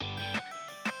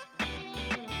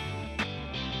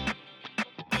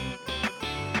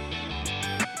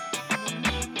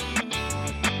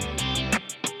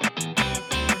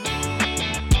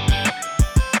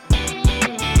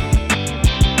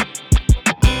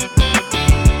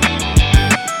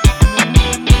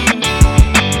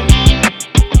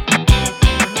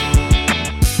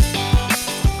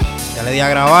ready a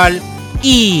grabar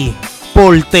y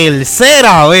por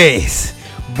tercera vez.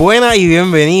 Buenas y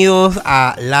bienvenidos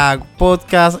a Lag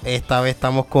Podcast. Esta vez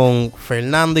estamos con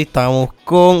Fernando y estamos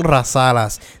con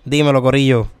Razalas. Dímelo,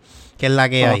 corillo, ¿qué es la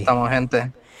que hay? ¿Cómo estamos,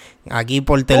 gente? Aquí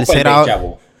por tercera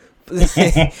vez.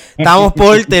 Estamos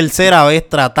por tercera vez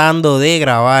tratando de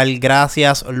grabar.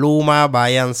 Gracias, Luma.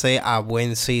 Váyanse a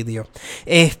buen sitio.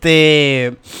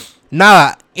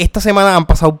 Nada, esta semana han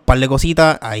pasado un par de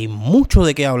cositas. Hay mucho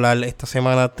de qué hablar. Esta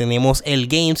semana tenemos el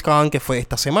Gamescom, que fue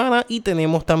esta semana. Y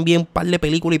tenemos también un par de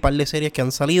películas y un par de series que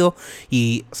han salido.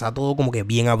 Y o sea, todo como que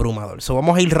bien abrumador. So,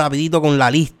 vamos a ir rapidito con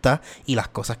la lista y las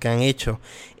cosas que han hecho.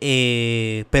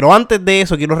 Pero antes de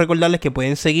eso, quiero recordarles que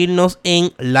pueden seguirnos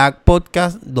en Lag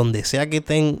Podcast, donde sea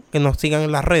que nos sigan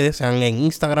en las redes, sean en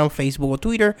Instagram, Facebook o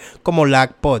Twitter, como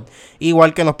Lag Pod.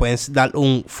 Igual que nos pueden dar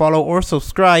un follow o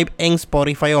subscribe en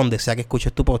Spotify, donde sea que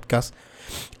escuches tu podcast.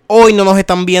 Hoy no nos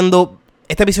están viendo.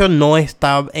 Este episodio no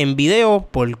está en video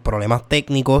por problemas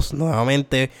técnicos.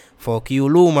 Nuevamente, fuck you,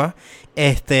 Luma.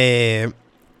 Pero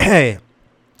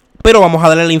vamos a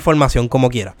darle la información como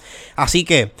quiera. Así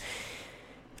que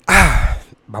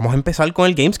vamos a empezar con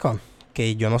el Gamescom,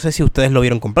 que yo no sé si ustedes lo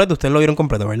vieron completo. Ustedes lo vieron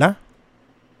completo, ¿verdad?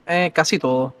 Casi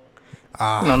todo.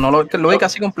 No lo vi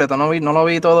casi completo, no lo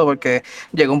vi todo porque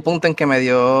llegó un punto en que me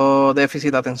dio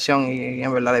déficit de atención y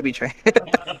en verdad de piche.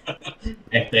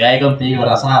 Estoy ahí contigo,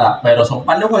 Razara, pero son un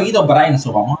par de jueguitos, Brian,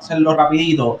 so vamos a hacerlo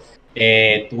rapidito.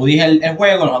 Tú dije el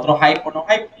juego, nosotros hype o no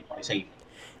hype, y por ahí seguimos.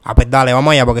 Pues dale,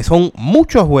 vamos allá, porque son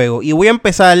muchos juegos. Y voy a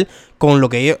empezar con lo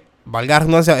que ellos, valga la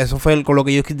redundancia, eso fue con lo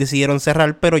que ellos decidieron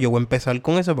cerrar, pero yo voy a empezar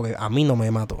con eso porque a mí no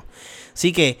me mató.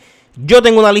 Así que yo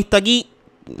tengo una lista aquí.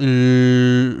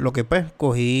 Lo que pues,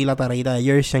 cogí la tareita de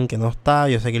Jersen que no está,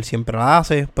 yo sé que él siempre la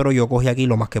hace, pero yo cogí aquí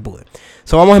lo más que pude.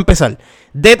 So vamos a empezar.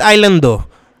 Dead Island 2,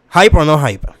 ¿hype o no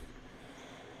hype?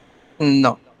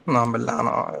 No, en verdad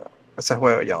no. Ese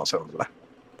juego yo no sé, en verdad.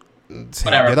 Sí,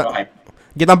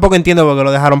 yo tampoco entiendo por qué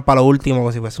lo dejaron para lo último,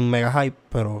 como si fuese un mega hype,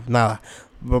 pero nada,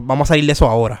 vamos a salir de eso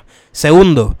ahora.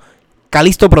 Segundo,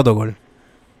 Callisto Protocol.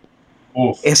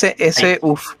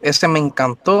 Ese me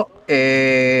encantó.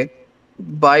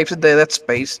 Vibes de Dead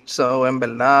Space, so en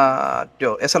verdad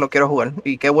yo ese lo quiero jugar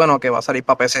y qué bueno que va a salir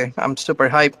para PC. I'm super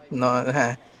hype. No,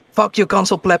 fuck you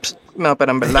console plebs. No,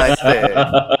 pero en verdad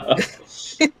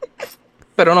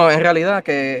pero no, en realidad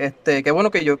que qué bueno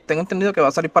que yo tengo entendido que va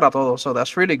a salir para todos, so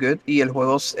that's really good y el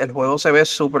juego se ve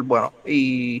súper bueno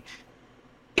y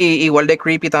igual de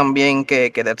creepy también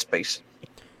que Dead Space.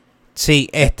 Sí,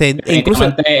 incluso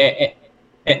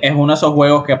es uno de esos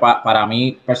juegos que para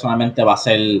mí personalmente va a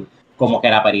ser como que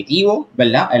el aperitivo,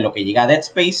 ¿verdad? En lo que llega a Dead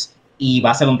Space y va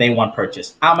a ser un Day One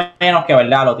Purchase. A menos que,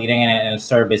 ¿verdad? Lo tiren en el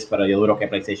service, pero yo duro que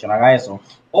PlayStation haga eso.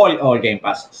 O el Game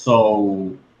Pass.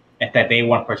 So, Day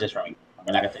One Purchase para mí. La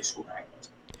verdad que estoy súper.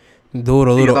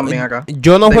 Duro. Yo también acá.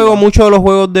 Yo no juego mucho de los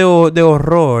juegos de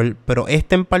horror, pero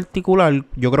este en particular,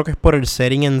 yo creo que es por el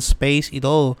setting en space y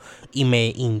todo, y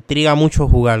me intriga mucho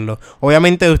jugarlo.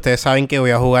 Obviamente ustedes saben que voy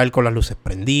a jugar con las luces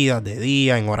prendidas, de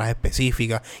día, en horas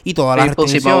específicas, y todas las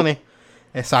restricciones.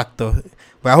 Exacto.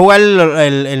 Voy a jugar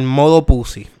el modo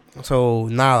pussy. So,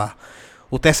 nada.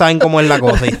 Ustedes saben cómo es la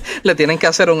cosa. Le tienen que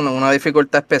hacer una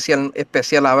dificultad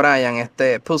especial a Brian,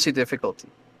 pussy difficulty.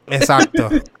 Exacto.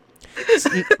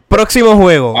 Próximo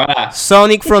juego,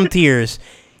 Sonic Frontiers.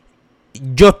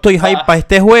 Yo estoy hype para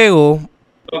este juego.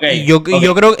 Okay, y yo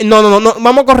creo que no,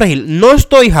 vamos a corregir. No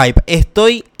estoy hype,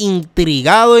 estoy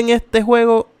intrigado en este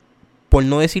juego. Por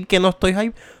no decir que no estoy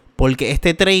hype, porque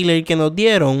este trailer que nos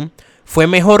dieron fue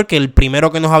mejor que el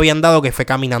primero que nos habían dado, que fue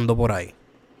Caminando por ahí.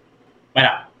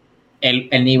 Mira,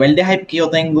 el nivel de hype que yo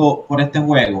tengo por este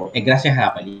juego es gracias a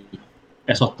la película.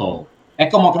 Eso es todo. Es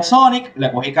como que Sonic,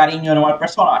 le cogí cariño nuevo al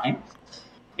personaje.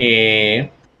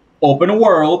 Open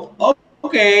World,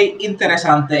 ok,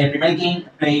 interesante. El primer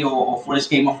gameplay o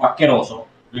first game fue asqueroso.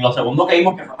 Lo segundo que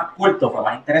vimos que fue más corto, fue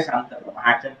más interesante, fue más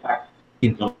action pack,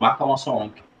 sintió más como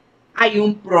Sonic. Hay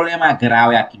un problema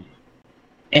grave aquí.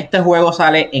 Este juego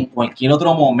sale en cualquier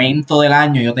otro momento del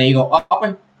año. Yo te digo,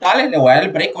 pues dale, le voy a dar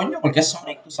el break, coño, porque es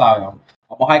Sonic, tú sabes.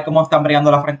 Vamos a ver cómo están bregando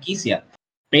la franquicia.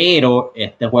 Pero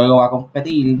este juego va a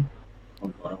competir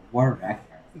con God of War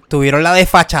Ragnarok. Tuvieron la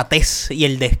desfachatez y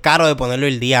el descaro de ponerlo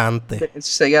el día antes.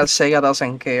 Sega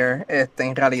doesn't care.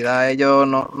 En realidad a ellos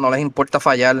no les importa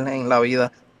fallar en la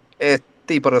vida.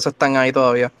 Y por eso están ahí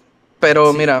todavía.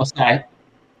 Pero sí, mira, o sea,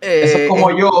 eso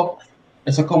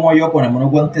es como yo ponerme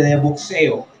unos guantes de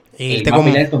boxeo y irme a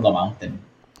pelear con The Mountain.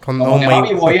 Como que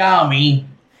papi, voy a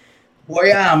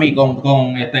mí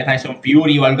con Tyson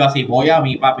Fury o algo así. Voy a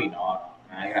mí, papi. No,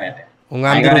 un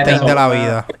Andrew Tate de la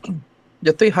vida.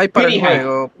 Yo estoy hype para el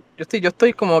juego. Yo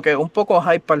estoy como que un poco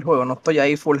hype para el juego, no estoy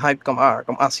ahí full hype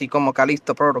así como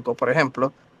Callisto Protocol, por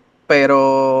ejemplo,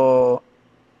 pero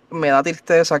me da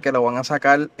tristeza que lo van a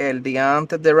sacar el día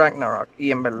antes de Ragnarok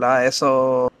y en verdad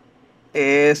eso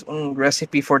es un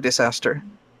recipe for disaster.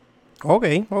 Ok,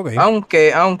 ok.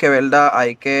 Aunque verdad,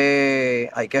 hay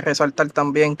que resaltar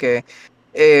también que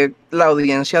la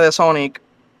audiencia de Sonic,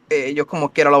 ellos como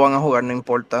quiera lo van a jugar, no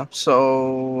importa.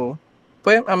 So,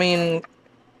 pues, I mean,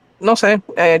 no sé,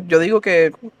 yo digo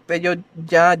que ellos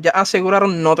ya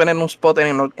aseguraron no tener un spot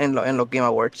en los Game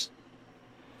Awards.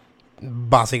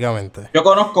 Básicamente. Yo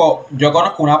conozco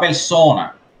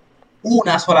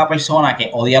una sola persona que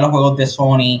odia los juegos de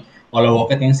Sony o los juegos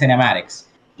que tienen cinematics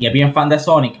y es bien fan de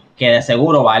Sonic, que de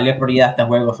seguro va a darle prioridad a este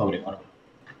juego sobre otro.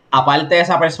 Aparte de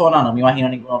esa persona, no me imagino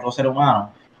ningún otro ser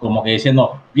humano como que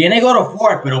diciendo, viene God of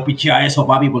War, pero pichea eso,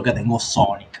 papi, porque tengo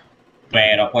Sonic.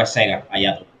 Pero pues Sega,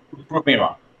 allá tú.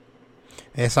 Primero.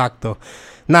 Exacto.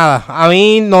 Nada, a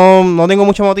mí no tengo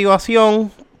mucha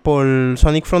motivación por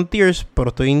Sonic Frontiers, pero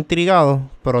estoy intrigado,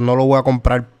 pero no lo voy a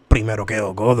comprar primero que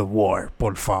God of War,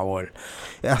 por favor.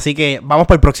 Así que vamos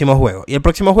para el próximo juego. Y el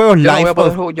próximo juego es Life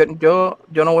of... Yo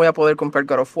no voy a poder comprar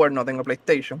God of War, no tengo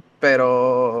PlayStation,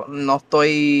 pero no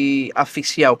estoy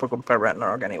asfixiado por comprar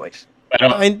Ragnarok anyways.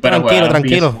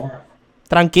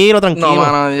 Tranquilo. No,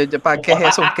 mano, ¿para qué es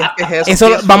eso? ¿Qué es Eso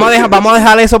eso? vamos a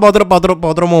dejar eso para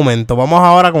otro momento. Vamos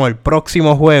ahora con el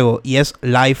próximo juego y es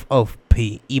Life of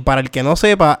P. Y para el que no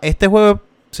sepa, este juego,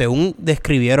 según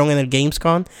describieron en el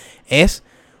Gamescom, es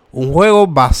un juego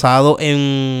basado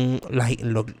en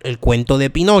el cuento de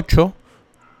Pinocho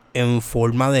en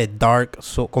forma de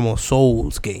como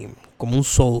Souls Game. Como un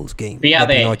Souls Game de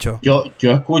Fíjate, Pinocho. yo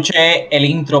escuché el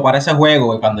intro para ese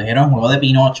juego y cuando dijeron juego de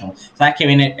Pinocho, ¿sabes que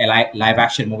viene el live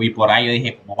action movie por ahí? Yo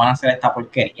dije, ¿cómo van a hacer esta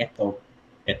porquería? Esto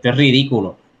es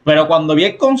ridículo. Pero cuando vi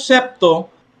el concepto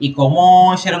y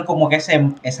cómo hicieron como que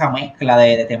esa mezcla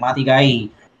de temática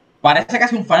ahí, parece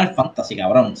casi un Final Fantasy,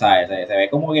 cabrón, ¿sabes? Se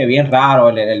ve como que bien raro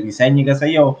el diseño y qué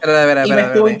sé yo. Y me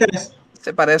estuvo interesante.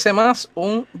 Se parece más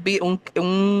un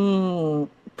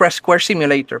Press Square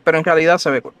Simulator, pero en realidad se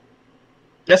ve cool.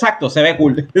 Exacto, se ve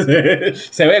cool.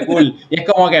 Se ve cool. Y es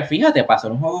como que, fíjate, para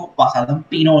hacer un juego basado en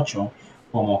Pinocho,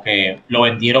 como que lo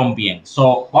vendieron bien.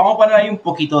 So, vamos a poner ahí un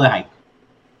poquito de hype.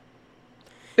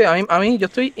 Sí, a mí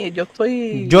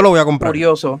Yo lo voy a comprar.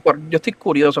 Yo estoy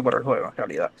curioso por el juego, en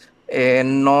realidad.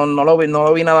 No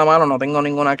lo vi nada malo, no tengo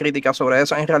ninguna crítica sobre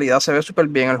eso. En realidad se ve súper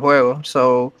bien el juego.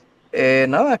 So,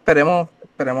 nada, esperemos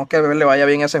que le vaya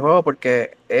bien ese juego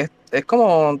porque es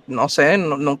como, no sé,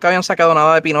 nunca habían sacado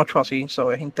nada de Pinocho así,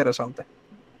 so es interesante.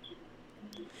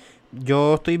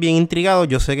 Yo estoy bien intrigado,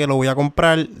 yo sé que lo voy a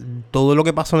comprar. Todo lo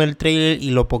que pasó en el trailer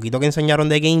y lo poquito que enseñaron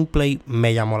de gameplay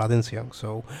me llamó la atención.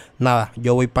 So, nada,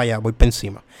 yo voy para allá, voy para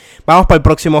encima. Vamos para el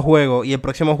próximo juego. Y el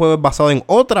próximo juego es basado en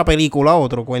otra película,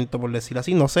 otro cuento por decir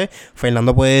así, no sé.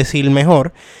 Fernando puede decir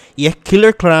mejor. Y es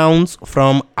Killer Clowns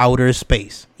from Outer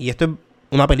Space. Y esto es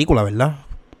una película, ¿verdad?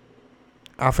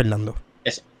 Ah, Fernando.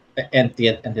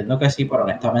 Entiendo que sí, pero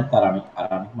honestamente ahora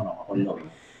mismo no me acuerdo bien.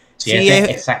 Si Sí, ese es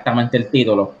exactamente el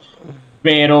título.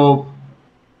 Pero,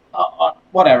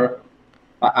 whatever.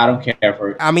 I don't care for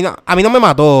it. A mí no me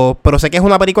mató, pero sé que es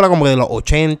una película como de los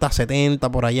 80, 70,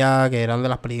 por allá, que eran de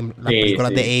las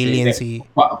películas de Aliens. Sí.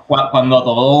 Cuando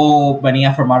todo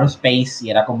venía from outer space y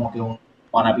era como que un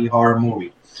wannabe horror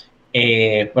movie.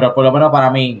 Pero por lo menos para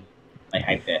mí, no hay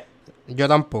hype de. Yo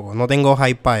tampoco, no tengo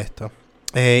hype para esto.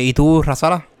 ¿Y tú,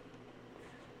 Razala?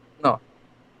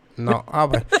 No.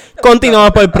 Pues.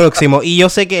 Continuamos por el próximo. Y yo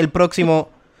sé que el próximo,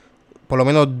 por lo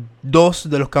menos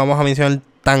 2 de los que vamos a mencionar,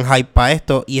 tan hype para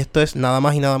esto. Y esto es nada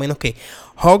más y nada menos que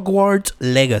Hogwarts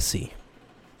Legacy.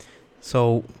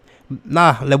 So,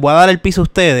 nada, les voy a dar el piso a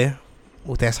ustedes.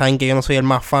 Ustedes saben que yo no soy el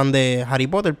más fan de Harry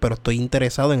Potter, pero estoy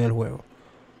interesado en el juego.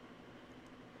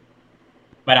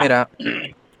 Mira.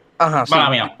 Ajá, sí.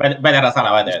 Mía, vete a la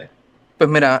sala, vete. Pues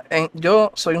mira,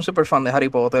 yo soy un super fan de Harry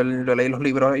Potter, yo leí los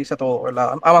libros, hice todo,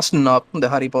 ¿verdad? I'm a snob de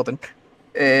Harry Potter.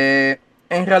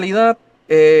 En realidad,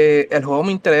 el juego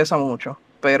me interesa mucho,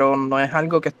 pero no es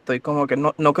algo que estoy como que,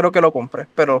 no creo que lo compre,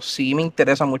 pero sí me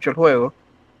interesa mucho el juego,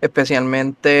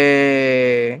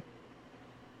 especialmente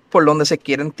por donde se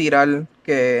quieren tirar,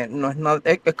 que no es nada,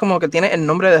 es como que tiene el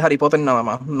nombre de Harry Potter nada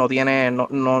más, no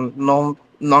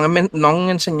han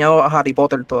enseñado a Harry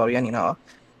Potter todavía ni nada.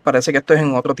 Parece que esto es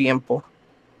en otro tiempo.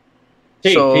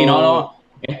 Sí, no.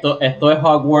 Esto es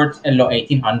Hogwarts en los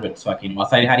 1800s. So aquí no va a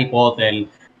salir Harry Potter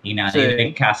ni nadie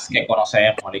del cast que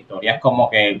conocemos. La historia es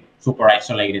como que super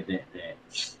isolated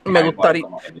Me gustaría,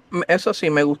 eso sí,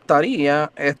 me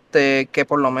gustaría que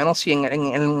por lo menos si en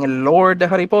el lore de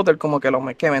Harry Potter como que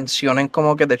que mencionen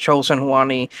como que The Chosen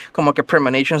One y como que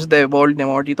premonitions de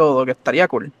Voldemort y todo, que estaría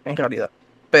cool en realidad.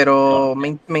 Pero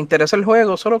me interesa el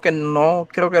juego, solo que no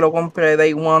creo que lo compre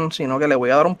Day One, sino que le voy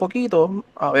a dar un poquito,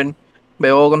 a ver,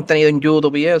 veo contenido en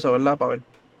YouTube y eso, ¿verdad? Para ver.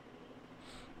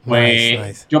 Nice, Pues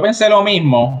nice. yo pensé lo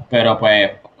mismo, pero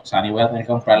pues, o sea, ni voy a tener que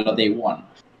comprarlo Day One.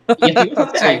 Y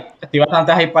Sí. estoy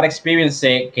bastante hype para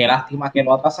Experience, qué lástima que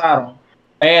lo atrasaron,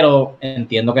 pero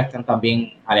entiendo que están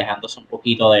también alejándose un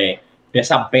poquito de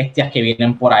esas bestias que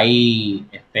vienen por ahí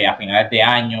a finales de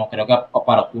año. Creo que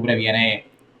para octubre viene,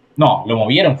 no, lo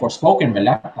movieron, Forspoken,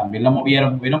 ¿verdad? También lo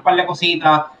movieron un par de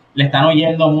cositas, le están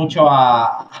oyendo mucho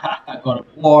a God of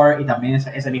War y también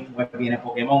ese mismo que viene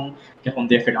Pokémon, que es un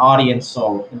different audience,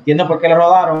 so entiendo por qué lo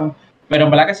rodaron, pero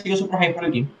en verdad que sigo super hype por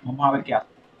el game. Vamos a ver qué hace.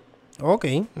 Ok,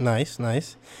 nice,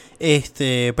 nice.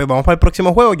 Pues vamos para el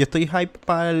próximo juego. Yo estoy hype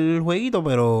para el jueguito,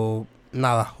 pero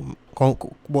nada,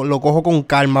 lo cojo con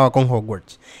calma con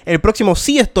Hogwarts. El próximo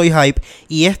sí estoy hype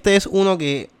y este es uno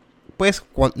que, pues,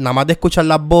 nada más de escuchar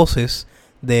las voces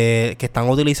que están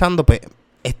utilizando, pues,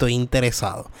 estoy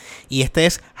interesado. Y este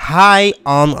es High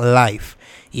on Life.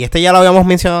 Y este ya lo habíamos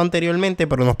mencionado anteriormente,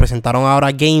 pero nos presentaron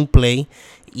ahora gameplay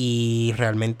y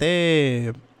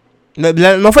realmente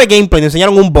no fue gameplay, nos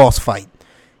enseñaron un boss fight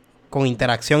con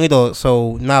interacción y todo.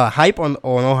 So, nada, hype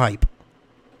o no hype.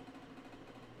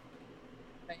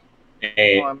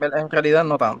 Eh, En realidad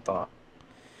no tanto.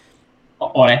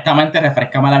 Honestamente,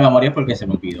 refrescame la memoria porque se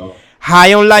me olvidó.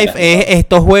 High on Life es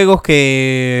estos juegos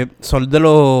que son de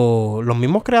los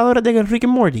mismos creadores de Rick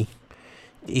and Morty.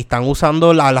 Y están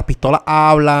usando las pistolas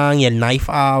hablan y el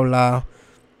knife habla.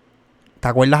 ¿Te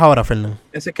acuerdas ahora, Fernando?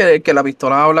 Ese es que la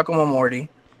pistola habla como Morty.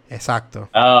 Exacto.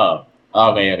 Oh,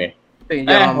 ok, ok. Sí,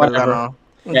 yo no, en verdad Whatever. no.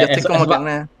 Yo estoy como que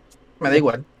me da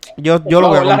igual. Yo lo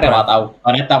voy a comprar. Arrebatado,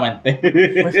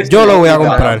 honestamente. Yo lo voy a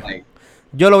comprar.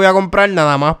 Yo lo voy a comprar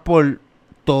nada más por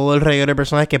todo el reguero de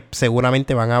personajes que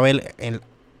seguramente van a ver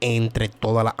entre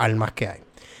todas las armas que hay.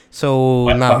 So,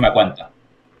 Bueno, nada. pues me cuenta.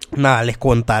 Nada, les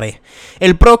contaré.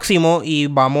 El próximo, y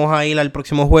vamos a ir al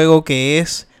próximo juego que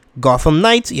es Gotham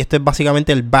Knights. Y esto es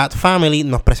básicamente el Bat Family.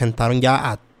 Nos presentaron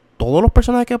ya a todos los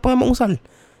personajes que podemos usar. E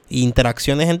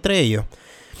interacciones entre ellos.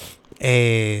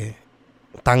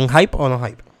 ¿Tan hype o no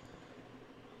hype?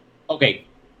 Ok,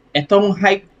 esto es un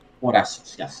hype por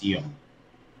asociación.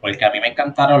 Porque a mí me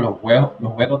encantaron los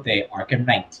juegos de Arkham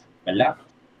Knight, ¿verdad?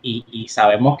 Y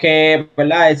sabemos que,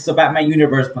 ¿verdad? Es el Batman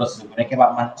Universe, pero se supone que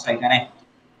Batman no salga en esto.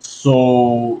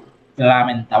 So,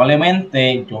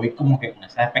 lamentablemente, yo vi como que con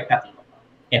esas expectativas.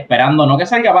 Esperando no que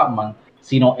salga Batman,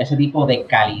 sino ese tipo de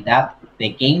calidad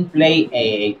de gameplay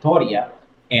e historia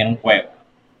en un juego.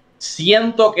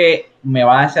 Siento que me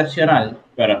va a decepcionar,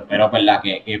 pero espero, ¿verdad?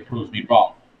 Que proves me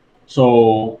wrong.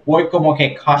 So, voy como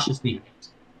que cautiously.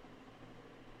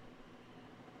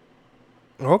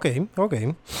 Ok, ok.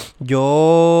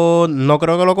 Yo no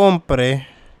creo que lo compre.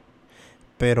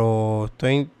 Pero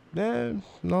estoy...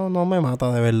 no me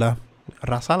mata de verdad.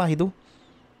 Razalas, ¿y tú?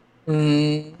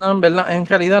 No, en verdad, en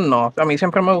realidad no. A mí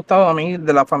siempre me ha gustado, a mí,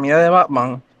 de la familia de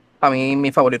Batman, a mí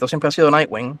mi favorito siempre ha sido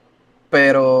Nightwing.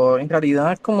 Pero en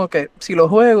realidad es como que si lo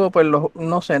juego, pues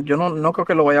no sé, yo no creo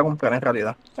que lo vaya a comprar en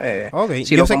realidad. Ok,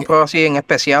 Si lo compro así en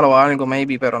especial o algo,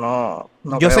 maybe, pero no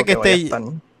yo sé creo que que vaya a estar.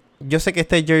 yo sé que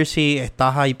este jersey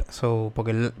está hype,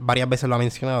 porque él varias veces lo ha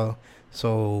mencionado.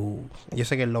 So, yo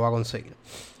sé que él lo va a conseguir.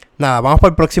 Nada, vamos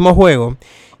por el próximo juego.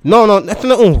 No, esto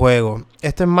no es un juego.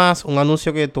 Esto es más un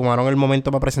anuncio que tomaron el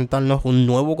momento para presentarnos un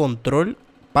nuevo control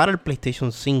para el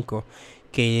PlayStation 5.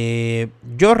 Que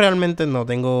yo realmente no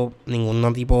tengo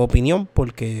ningún tipo de opinión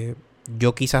porque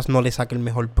yo quizás no le saque el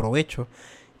mejor provecho.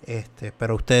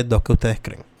 Pero ustedes dos, ¿qué ustedes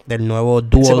creen? Del nuevo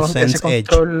DualSense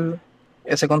Edge.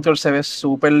 Ese control se ve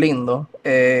súper lindo.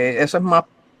 Esos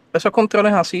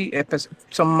controles así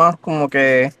son más como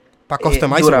que Para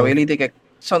customizable. durability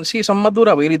son más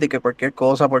durability que cualquier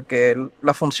cosa, porque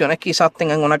las funciones quizás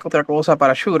tengan una que otra cosa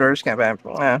para shooters, que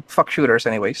fuck shooters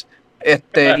anyways. Es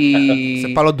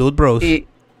para los dude bros. Y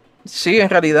sí, en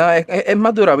realidad es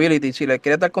más durability. Si le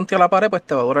quieres dar contra la pared, pues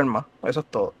te va a durar más. Eso es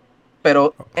todo.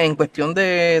 Pero en cuestión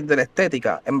de la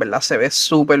estética, en verdad se ve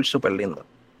súper, súper lindo.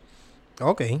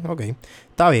 Ok.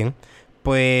 Está bien.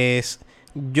 Pues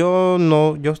yo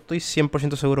estoy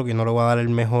 100% seguro que no le voy a dar el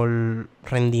mejor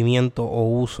rendimiento o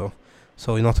uso.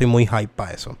 No estoy muy hype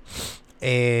para eso.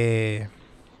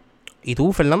 ¿Y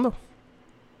tú, Fernando?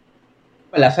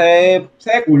 Se ve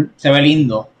cool, se ve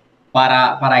lindo.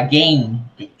 Para game,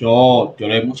 yo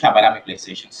le doy mucha pena a mi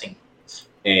PlayStation 5.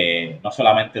 no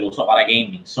solamente lo uso para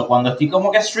gaming. So, cuando estoy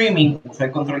como que streaming, uso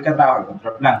el control que trabajo, el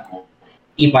control blanco.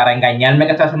 Y para engañarme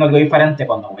que estoy haciendo algo diferente,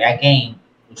 cuando voy a game,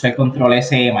 uso el control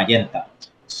ese magenta.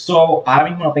 So, ahora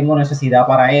mismo no tengo necesidad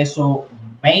para eso.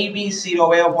 Maybe si lo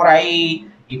veo por ahí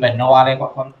y pues no vale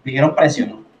cuando dijeron precio,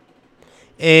 ¿no?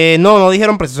 No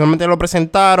dijeron, precisamente lo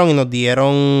presentaron y nos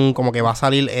dieron como que va a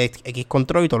salir X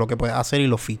control y todo lo que puedes hacer y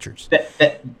los features.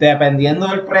 Dependiendo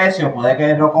del precio, puede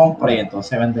que lo compre y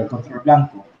entonces vende el control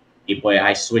blanco. Y pues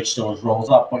I switch those rolls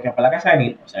up, porque para la que se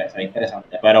ve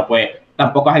interesante. Pero pues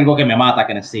tampoco es algo que me mata,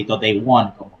 que necesito day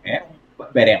one, como que pues,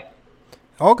 veremos.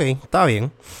 Ok, está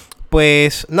bien.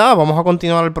 Pues nada, vamos a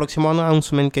continuar el próximo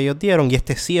announcement que ellos dieron. Y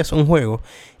este sí es un juego.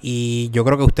 Y yo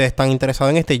creo que ustedes están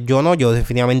interesados en este. Yo no, yo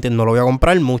definitivamente no lo voy a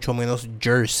comprar, mucho menos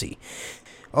Jersey.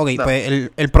 Ok, no.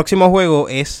 Pues el próximo juego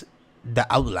es The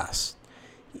Outlast.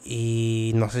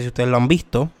 Y no sé si ustedes lo han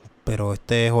visto, pero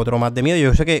este es otro más de miedo.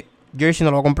 Yo sé que Jersey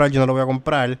no lo va a comprar, yo no lo voy a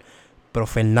comprar. Pero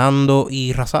Fernando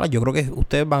y Razala, yo creo que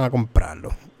ustedes van a comprarlo.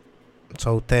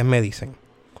 So, ustedes me dicen.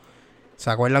 ¿Se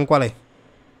acuerdan cuál es?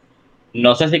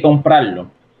 No sé si comprarlo,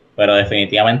 pero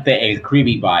definitivamente el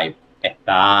creepy vibe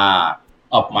está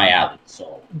up my alley.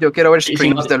 So. Yo quiero ver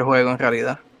streams del juego en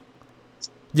realidad.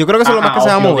 Yo creo que eso es lo más que se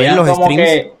va a mover, los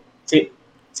streams.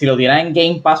 Si lo tiran en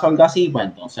Game Pass o algo así, pues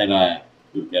entonces le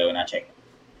doy una check.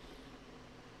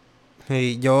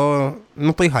 Sí, yo no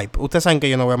estoy hype. Ustedes saben que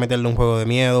yo no voy a meterle un juego de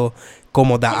miedo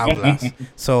como The Outlast.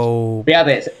 So...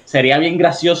 Fíjate, sería bien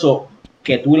gracioso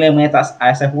que tú le metas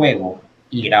a ese juego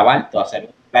y grabar, hacer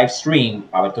un live stream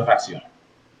para ver tus reacciones.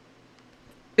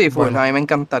 Sí, bueno, a mí me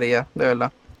encantaría, de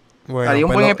verdad. Bueno, haría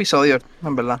un buen episodio,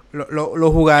 en verdad.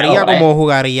 Lo jugaría como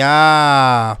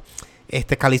jugaría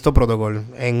Callisto Protocol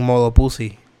en modo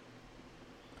pussy.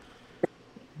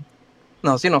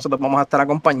 No, sí, nosotros vamos a estar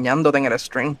acompañándote en el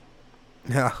stream.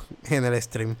 En el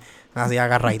stream. Así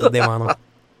agarraditos de mano.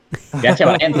 Ya,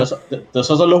 chaval, entonces,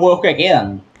 esos son los juegos que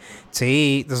quedan.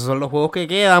 Sí, esos son los juegos que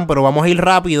quedan, pero vamos a ir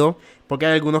rápido porque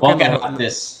hay algunos que no. Rap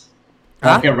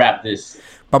this.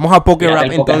 Vamos a Poker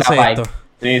Rap entonces esto.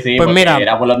 Sí, pues mira,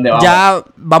 era por donde vamos. Ya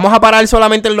vamos a parar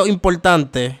solamente en lo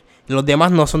importante. Los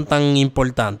demás no son tan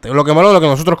importantes. Lo que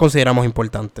nosotros consideramos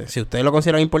importante. Si ustedes lo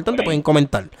consideran importante, pueden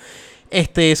comentar.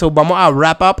 Vamos a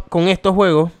wrap up con estos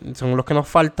juegos. Son los que nos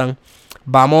faltan.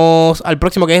 Vamos al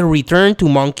próximo, que es Return to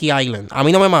Monkey Island. A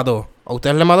mí no me mató. ¿A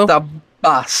ustedes les mató? Esta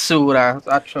basura.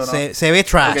 No. Se ve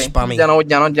trash para mí. Ya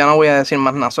no voy a decir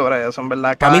más nada sobre eso, en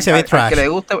verdad. Para mí se ve trash.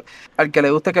 Al que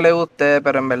le guste,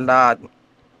 pero en verdad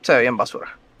se ve bien basura.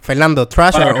 Fernando,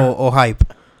 ¿trash o hype?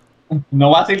 No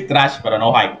va a ser trash, pero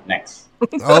no hype. Next.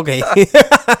 Ok.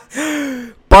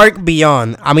 Park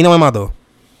Beyond. A mí no me mató.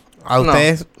 ¿A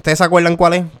ustedes se acuerdan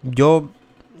cuál es?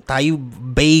 Está ahí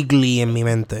vaguely en mi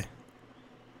mente.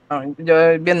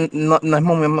 No es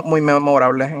muy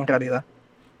memorable en realidad.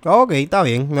 Ok, está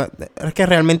bien. Es que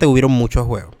realmente hubieron muchos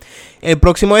juegos. El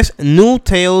próximo es New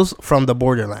Tales from the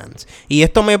Borderlands. Y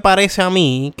esto me parece a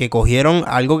mí que cogieron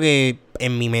algo que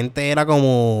en mi mente era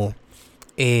como...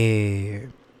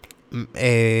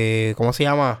 ¿cómo se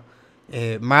llama?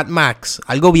 Mad Max.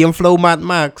 Algo bien flow Mad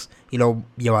Max. Y lo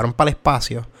llevaron para el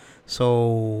espacio.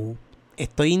 So,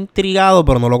 estoy intrigado,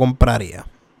 pero no lo compraría.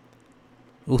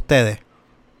 ¿Ustedes?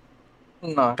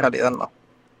 No, en realidad no.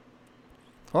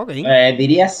 Okay.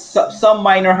 Diría some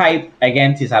minor hype,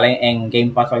 again, si sale en Game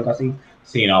Pass o algo así.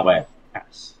 Si no, pues...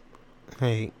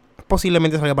 Hey,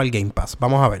 posiblemente salga para el Game Pass.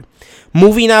 Vamos a ver.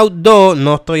 Moving Out 2,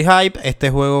 no estoy hype. Este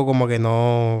juego como que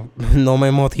no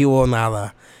me motivó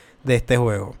nada de este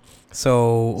juego.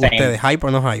 So, same. ¿Ustedes hype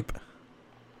o no hype?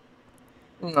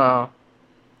 No.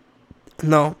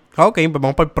 Ok, pues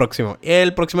vamos para el próximo.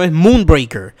 El próximo es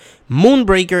Moonbreaker.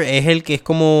 Moonbreaker es el que es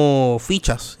como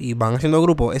fichas y van haciendo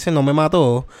grupos. Ese no me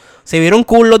mató. Se vieron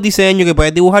cool los diseños que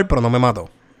puedes dibujar, pero no me mató.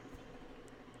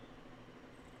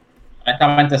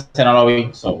 Honestamente, ese no lo vi.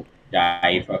 So, ya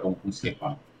ahí fue como un skip.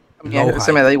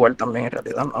 Se me da igual también, en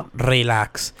realidad, no.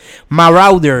 Relax.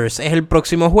 Marauders es el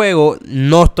próximo juego.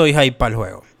 No estoy hype para el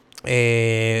juego.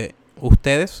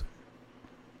 ¿Ustedes?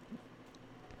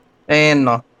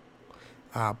 No.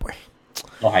 Pues.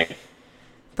 No hype.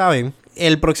 Está bien.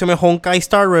 El próximo es Honkai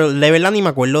Star Rail. Level ni me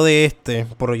acuerdo de este,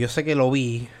 pero yo sé que lo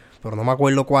vi, pero no me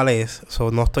acuerdo cuál es.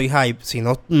 So, no estoy hype. Si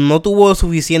no tuvo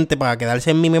suficiente para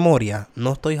quedarse en mi memoria,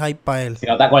 no estoy hype para él. Si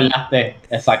no te acordaste,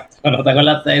 exacto. No te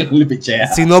acordaste del pichea.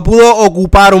 Si no pudo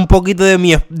ocupar un poquito de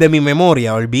mi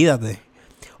memoria, olvídate.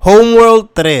 Homeworld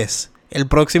 3, el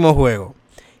próximo juego.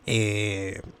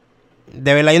 De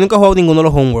verdad, yo nunca he jugado ninguno de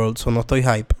los Homeworlds, so no estoy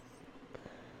hype.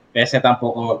 Ese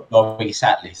tampoco lo vi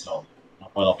sadly, so no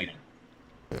puedo opinar.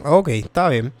 Ok, está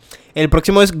bien. El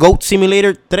próximo es Goat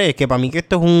Simulator 3, que para mí que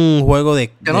esto es un juego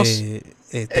de... Yo no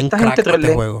está en esta crack gente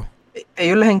este juego.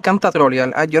 ellos les encanta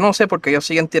trolear. Yo no sé por qué ellos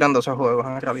siguen tirando esos juegos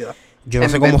en realidad. Yo no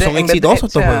sé cómo son exitosos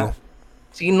estos juegos.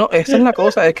 Sí, no, esa es la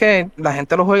cosa, es que la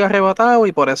gente los juega arrebatado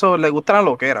y por eso les gusta la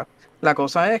loquera. La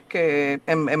cosa es que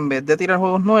en vez de tirar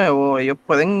juegos nuevos, ellos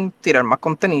pueden tirar más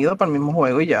contenido para el mismo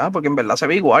juego y ya, porque en verdad se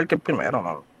ve igual que el primero,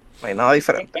 no hay nada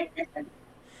diferente.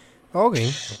 Ok,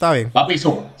 está bien. Papi,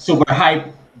 super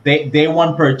hype. Day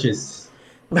one purchase.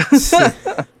 Sí.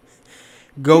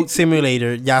 Goat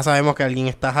Simulator, ya sabemos que alguien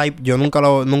está hype. Yo nunca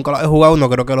lo he jugado, no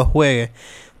creo que lo juegue.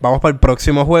 Vamos para el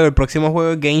próximo juego. El próximo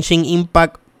juego es Genshin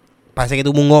Impact. Parece que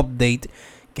tuvo un update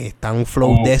que está en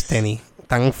Flow Destiny.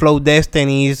 Está en Flow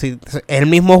Destiny. Es el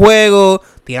mismo juego.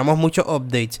 Tiramos muchos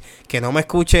updates. Que no me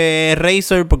escuche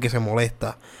Razer porque se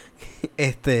molesta.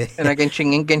 En el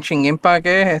Genshin Impact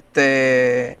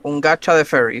es un gacha de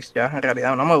fairies, ya, en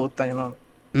realidad no me gusta. Yo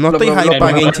no estoy hype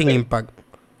para Genshin Impact.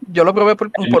 Yo lo probé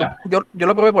yo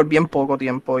lo probé por bien poco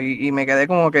tiempo y me quedé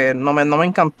como que no me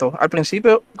encantó. Al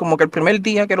principio, como que el primer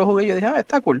día que lo jugué, yo dije,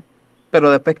 está cool. Pero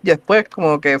después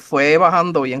como que fue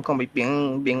bajando bien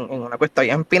en una cuesta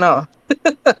bien empinada.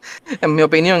 En mi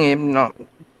opinión, y no,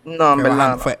 en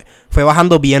verdad. Fue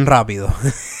bajando bien rápido.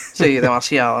 Sí,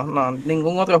 demasiado. No,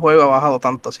 ningún otro juego ha bajado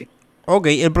tanto así. Ok,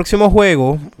 el próximo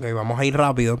juego, que vamos a ir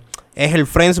rápido, es el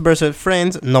Friends vs.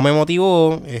 Friends. No me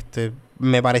motivó,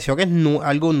 me pareció que es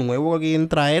algo nuevo que quieren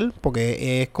traer,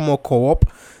 porque es como co-op,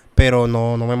 pero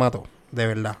no me mató, de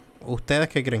verdad. ¿Ustedes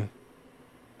qué creen?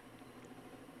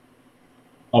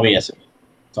 Obviously.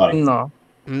 Sorry. No.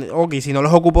 Ok, si no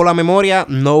les ocupó la memoria,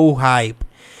 no hype.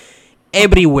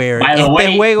 Everywhere. By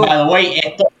the way,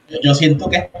 yo siento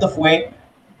que esto fue...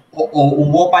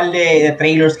 hubo un par de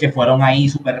trailers que fueron ahí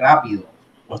súper rápido.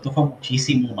 Esto fue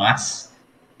muchísimo más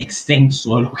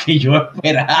extenso de lo que yo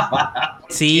esperaba.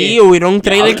 Sí, hubieron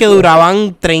trailers que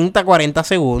duraban 30, 40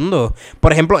 segundos.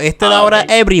 Por ejemplo, de ahora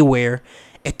Everywhere.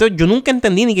 Esto yo nunca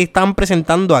entendí ni qué estaban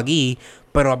presentando aquí.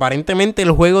 Pero aparentemente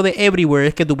el juego de Everywhere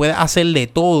es que tú puedes hacer de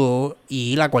todo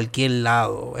y ir a cualquier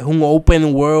lado. Es un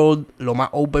open world, lo más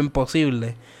open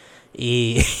posible.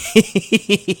 Y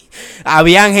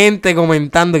había gente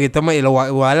comentando que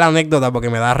voy a dar la anécdota porque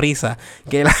me da risa.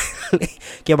 Que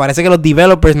parece que los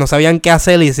developers no sabían qué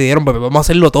hacer y decidieron, pues vamos a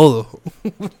hacerlo todo.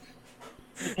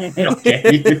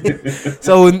 Okay.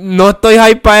 So, no estoy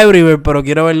hype para Everywhere, pero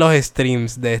quiero ver los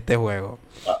streams de este juego.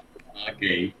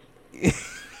 Ok.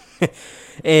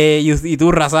 ¿Y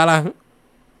tú, Razala?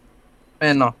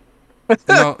 No.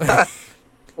 No.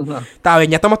 No. Está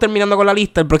bien, ya estamos terminando con la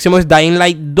lista. El próximo es Dying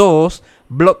Light 2,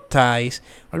 Blood Ties.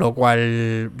 Lo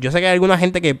cual, yo sé que hay alguna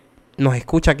gente que nos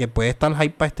escucha que puede estar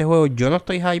hype para este juego. Yo no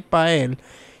estoy hype para él.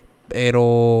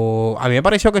 Pero a mí me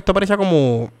pareció que esto parecía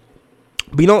como...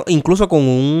 Vino incluso con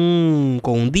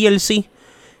un DLC.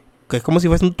 Que es como si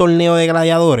fuese un torneo de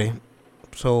gladiadores.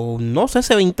 So, no sé,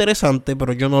 se ve interesante,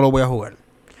 pero yo no lo voy a jugar.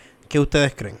 ¿Qué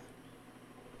ustedes creen?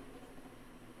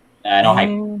 No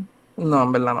hype. No,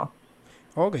 en verdad no.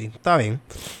 Ok, está bien.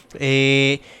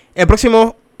 El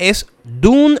próximo es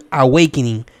Dune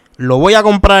Awakening. Lo voy a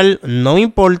comprar, no me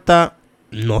importa.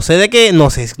 No sé de qué, no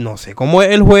sé cómo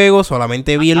es el juego.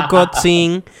 Solamente vi el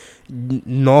cutscene.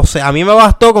 No sé, a mí me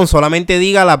bastó con solamente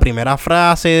diga la primera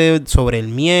frase sobre el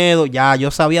miedo. Ya yo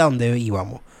sabía dónde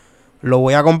íbamos. Lo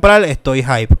voy a comprar, estoy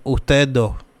hype. Ustedes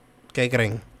dos, ¿qué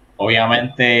creen?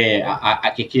 Obviamente,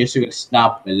 aquí es que yo soy el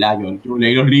snap, ¿verdad? Yo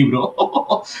leí los libros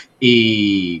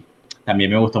y también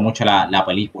me gustó mucho la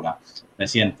película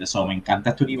reciente. Me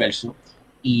encanta este universo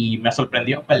y me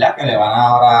sorprendió, ¿verdad? Que le van a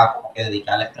ahora como que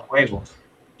dedicarle a este juego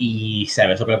y se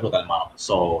ve súper brutal, hermano.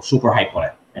 Super hype por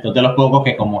él. Esto es de los pocos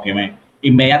que como que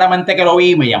inmediatamente que lo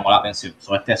vi me llamó la atención.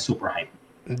 Este es super hype.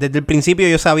 Desde el principio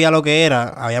yo sabía lo que era.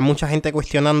 Había mucha gente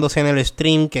cuestionándose en el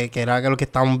stream que era lo que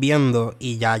estaban viendo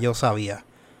y ya yo sabía.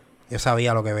 Yo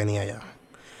sabía lo que venía ya.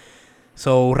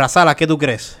 So, Razala, ¿qué tú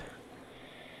crees?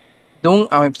 Doom,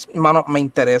 a mí, mano, me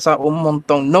interesa un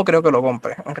montón. No creo que lo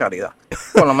compre, en realidad.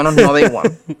 Por lo menos no Day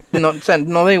One.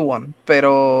 No Day One,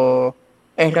 pero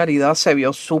en realidad se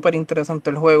vio súper interesante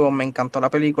el juego. Me encantó la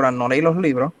película. No leí los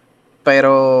libros,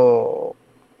 pero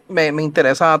me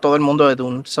interesa a todo el mundo de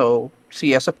Doom. So,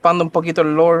 si eso expande un poquito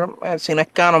el lore, si no es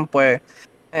canon, pues...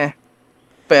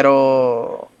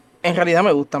 pero en realidad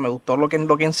me gustó lo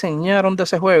que enseñaron de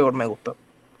ese juego, me gustó.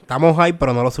 Estamos hype,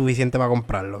 pero no lo suficiente para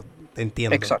comprarlo. Te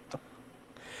entiendo. Exacto.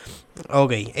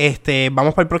 Ok,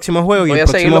 vamos para el próximo juego. Voy a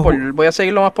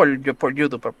seguirlo más por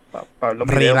YouTube, para ver los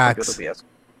videos por YouTube y eso.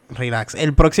 Relax.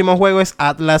 El próximo juego es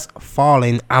Atlas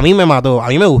Fallen. A mí me mató, a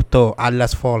mí me gustó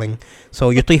Atlas Fallen.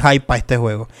 So, yo estoy hype para este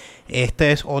juego.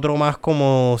 Este es otro más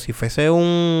como si fuese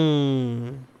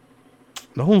un...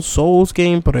 No es un Souls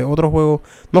game, pero es otro juego.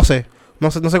 No sé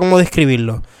cómo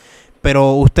describirlo.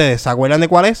 Pero ustedes, ¿se acuerdan de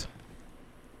cuál es?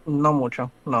 No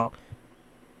mucho, no.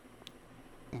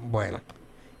 Bueno,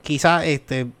 quizás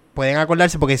pueden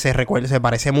acordarse porque se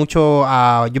parece mucho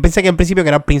a... Yo pensé que al principio que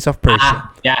era Prince of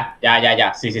Persia. Ya.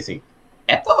 Sí.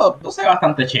 Esto luce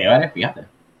bastante chévere, fíjate.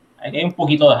 Hay un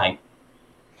poquito de hype.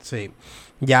 Sí.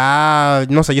 Ya,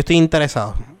 no sé, yo estoy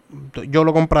interesado. Yo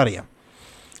lo compraría.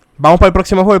 Vamos para el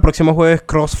próximo juego. El próximo juego es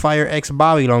Crossfire X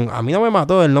Babylon. A mí no me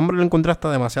mató. El nombre lo encontré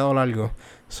hasta demasiado largo.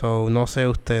 So, no sé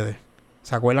ustedes.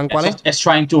 ¿Se acuerdan cuál es? It's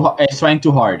trying too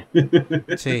hard.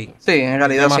 Sí. Sí, en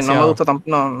realidad, si no me Demasiado. gusta,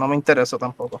 no me interesa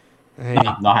tampoco. Sí.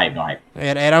 No hype.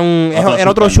 Era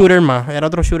otro shooter más. Era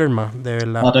otro shooter más, de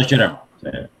verdad. Otro shooter. Sí.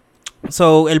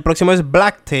 So, el próximo es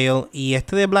Blacktail. Y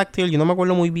este de Blacktail, yo no me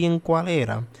acuerdo muy bien cuál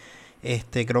era.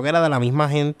 Creo que era de la misma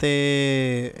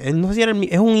gente. No sé si era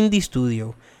es un indie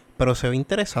studio. Pero se ve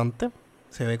interesante.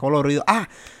 Se ve colorido. Ah,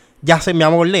 ya me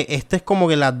acordé. Este es como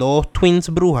que las dos twins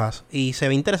brujas. Y se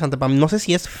ve interesante. Para mí, no sé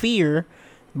si es Fear.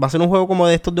 Va a ser un juego como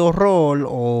de estos de horror.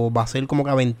 O va a ser como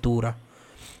que aventura.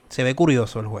 Se ve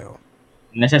curioso el juego.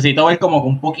 Necesito ver como que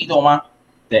un poquito más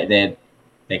de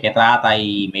qué trata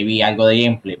y maybe algo de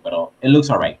gameplay, pero it looks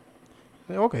alright.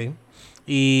 Ok.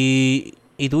 Y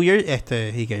tú,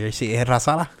 sí, es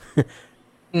Razala.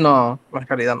 No, en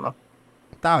realidad no.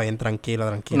 Está bien, tranquilo.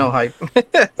 No hype.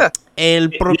 El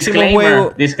próximo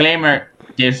juego. Disclaimer,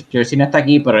 Jersey no está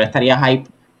aquí, pero él estaría hype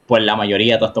por la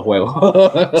mayoría de todos estos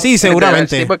juegos. Sí,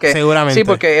 seguramente. Sí,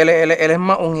 porque él es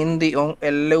más un indie.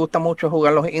 Él le gusta mucho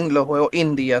jugar los juegos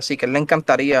indie, así que él le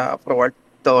encantaría probar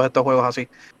todos estos juegos así.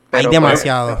 Pero, hay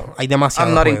demasiado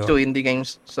I'm not juegos. into indie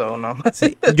games, so no.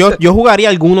 Sí, yo jugaría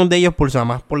algunos de ellos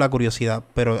más por la curiosidad,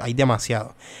 pero hay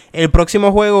demasiado. El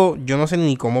próximo juego, yo no sé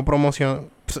ni cómo no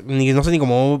sé ni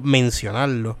cómo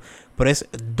mencionarlo, pero es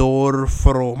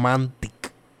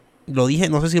Dorfromantic. Lo dije,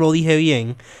 no sé si lo dije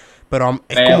bien, pero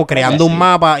es como creando un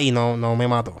mapa y no me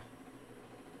mató.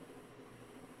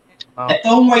 Esto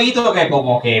es un jueguito que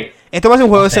como que... Esto parece un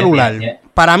juego de celular.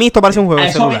 Para mí esto parece un juego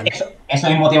de celular. Eso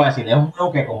mismo te iba a decir. Es un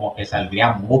juego que como que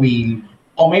saldría móvil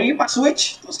o maybe para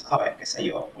Switch, tú sabes, qué sé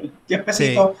yo, por 10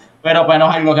 pesitos. Sí. Pero pues no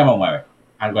es algo que me mueve.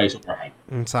 Algo ahí super hype.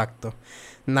 Exacto.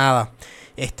 Nada.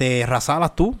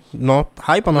 Razalas tú. ¿No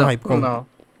hype o no hype?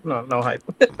 No hype.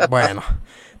 Bueno.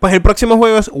 Pues el próximo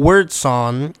juego es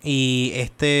Wordsong. Y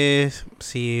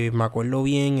si me acuerdo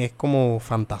bien, es como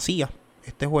fantasía.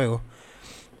 Este juego.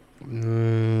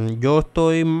 Yo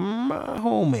estoy más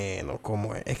o menos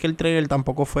como es. Es que el trailer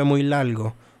tampoco fue muy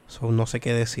largo. So no sé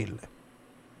qué decirle.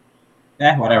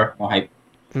 Whatever, no hype.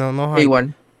 No hype.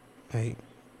 Igual. Hey.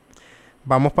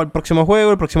 Vamos para el próximo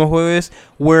juego. El próximo juego es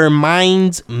Where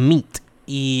Minds Meet.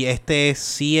 Y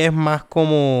sí es más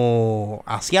como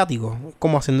asiático.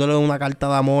 Como haciéndole una carta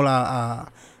de amor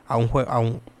a un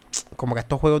juego. Como que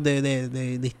estos juegos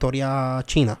de historia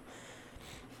china.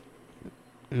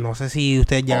 No sé si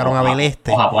ustedes llegaron a ver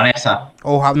O japonesa.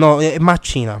 No, es más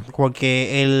china.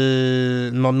 Porque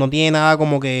no tiene nada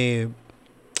como que...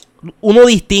 Uno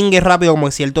distingue rápido como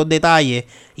ciertos detalles.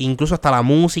 Incluso hasta la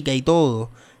música y todo.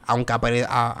 Aunque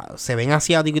se ven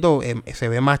asiáticos y todo. Se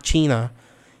ve más china.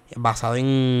 Basado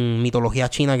en mitología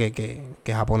china que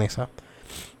japonesa.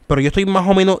 Pero yo estoy más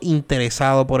o menos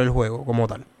interesado por el juego como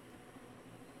tal.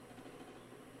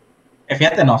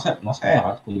 Fíjate, no sé.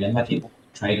 Estoy viendo aquí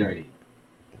trailer y...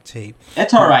 Sí.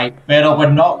 It's alright, pero pues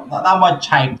no da much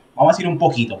hype. Vamos a decir un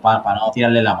poquito para no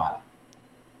tirarle la mala.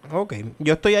 Ok,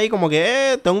 yo estoy ahí como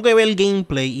que tengo que ver el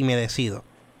gameplay y me decido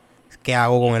qué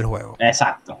hago con el juego.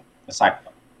 Exacto.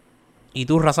 ¿Y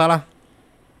tú, Razala?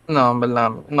 No, en verdad,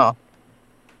 no.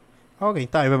 Ok,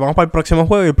 está bien, vamos para el próximo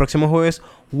juego. Y el próximo juego es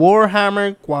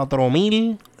Warhammer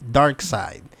 4000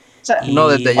 Darkside. O sea, no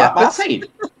desde ya. ¿Vas a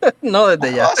seguir? No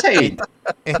desde ya. ¿Vas a seguir?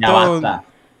 Ya basta.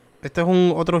 Esto es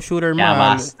un otro shooter ya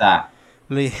más. Ya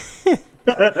basta.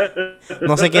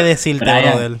 No sé qué decirte,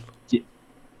 brother.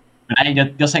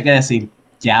 Brian, yo sé qué decir.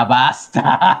 Ya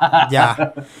basta.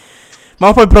 Ya.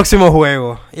 Vamos por el próximo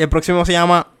juego. Y el próximo se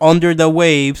llama Under the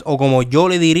Waves. O como yo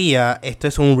le diría, esto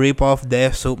es un rip-off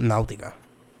de Subnautica.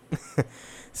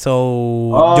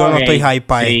 Yo no estoy hype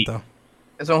para esto.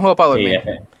 Es un juego para dormir.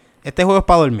 Este juego es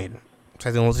para dormir. O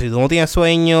sea, si tú no tienes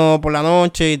sueño por la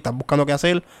noche y estás buscando qué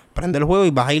hacer, prende el juego y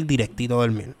vas a ir directito a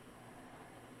dormir.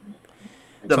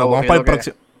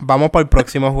 Vamos para el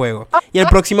próximo juego. Y el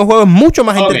próximo juego es mucho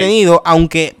más entretenido,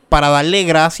 aunque para darle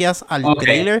gracias al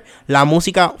trailer, la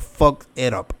música fucked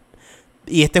it up.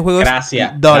 Y este juego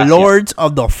Gracias, es The gracias. Lords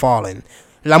of the Fallen.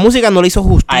 La música no le hizo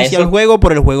justicia eso- al juego,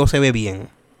 pero el juego se ve bien.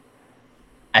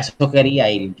 A eso quería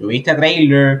ir. Yo vi este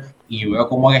trailer y veo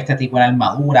como este tipo en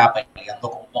armadura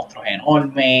peleando con monstruos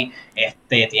enormes.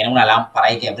 Tiene una lámpara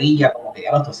ahí que brilla, como que ya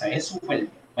esto se ve súper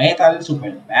metal,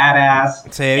 súper badass.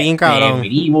 Se ve bien cabrón.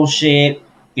 Medieval shit.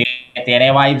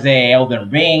 Tiene vibes de Elden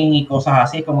Ring y cosas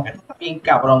así, como que esto está bien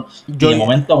cabrón. Yo- Y de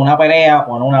momento una pelea,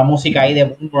 pone una música ahí de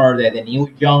Boomer, de New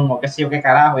Young o qué sé yo qué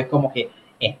carajo, es como que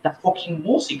esta fucking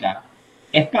música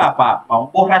es para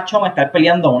un borrachón estar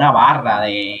peleando una barra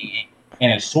en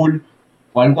el sur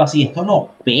o algo así. Esto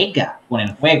no pega con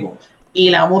el juego. Y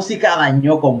la música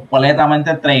dañó completamente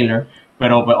el trailer,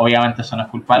 pero pues, obviamente eso no es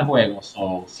culpa del juego.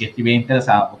 So, sí estoy bien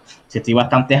interesado, sí estoy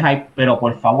bastante hype, pero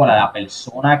por favor, a la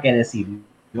persona que decidió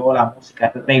la música de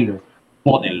este trailer,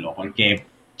 pónganlo, porque es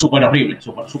súper horrible,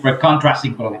 súper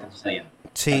contrasting con lo que está sucediendo.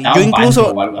 Sí, Estaba yo un incluso,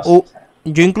 banjo o algo así, o sea.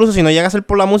 yo incluso si no llega a ser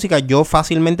por la música, yo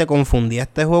fácilmente confundía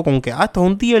este juego con que, esto es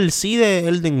un DLC de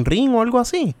Elden Ring o algo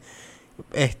así.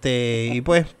 Y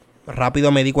pues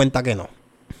rápido me di cuenta que no.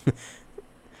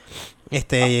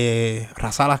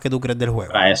 Razalas, ¿qué tú crees del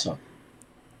juego? Para eso.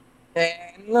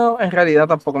 No, en realidad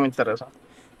tampoco me interesa.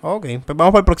 Ok, pues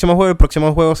vamos para el próximo juego. El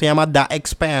próximo juego se llama The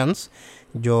Expanse.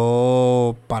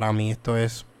 Para mí esto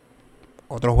es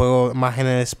otro juego más en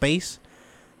el space.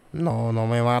 No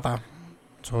me mata.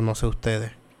 Eso no sé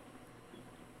ustedes.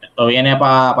 Esto viene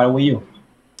para el Wii U.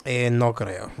 No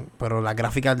creo, pero las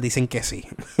gráficas dicen que sí.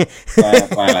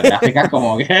 Para las gráficas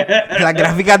como que... Las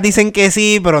gráficas dicen que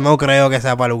sí, pero no creo que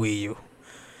sea para el Wii U.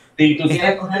 Si tú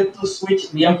quieres coger tu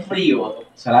Switch bien frío,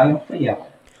 será bien fría.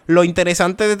 Lo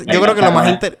interesante, yo creo que lo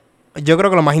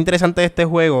más interesante de este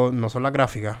juego no son las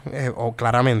gráficas, o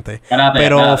claramente,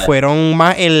 pero fueron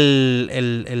más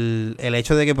el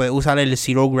hecho de que puedes usar el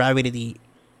Zero Gravity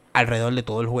alrededor de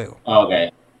todo el juego. Ok,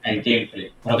 el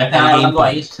gameplay. Pero que están hablando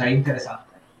ahí, será interesante.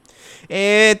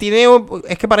 Es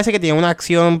que parece que tiene una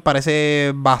acción,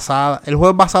 parece basada, el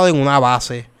juego es basado en una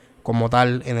base como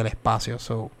tal en el espacio,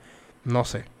 no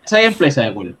sé. Ese gameplay se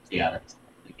ve cool, fíjate.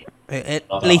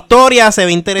 La historia se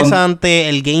ve interesante,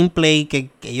 el gameplay que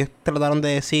ellos trataron de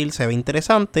decir se ve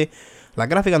interesante, las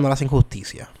gráficas no le hacen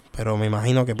justicia, pero me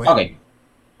imagino que pues Ok.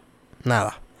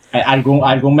 nada.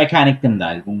 Algún mechanic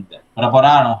tendrá, pero por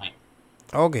ahora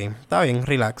no. Ok, está bien,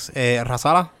 relax.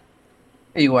 Razala,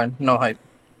 Igual, no hype.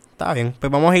 está bien, pues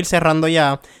vamos a ir cerrando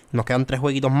ya. Nos quedan 3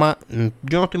 jueguitos más.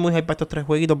 Yo no estoy muy hype para estos 3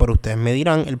 jueguitos, pero ustedes me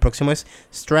dirán. El próximo es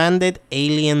Stranded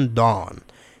Alien Dawn.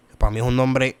 Para mí es un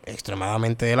nombre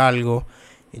extremadamente largo.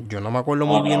 Yo no me acuerdo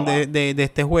muy bien de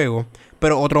este juego.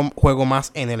 Pero otro juego más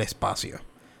en el espacio.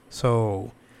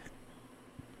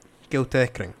 ¿Qué ustedes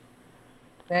creen?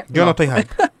 Yo no estoy hype.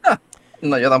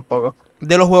 No, yo tampoco.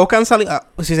 De los juegos que han salido...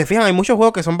 si se fijan, hay muchos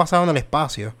juegos que son basados en el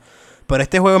espacio. Pero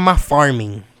este juego es más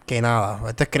farming que nada.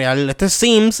 Este es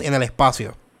Sims en el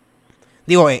espacio.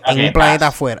 Digo, en un planeta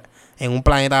afuera. En un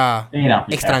planeta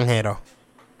extranjero.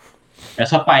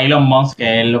 Eso es para Elon Musk,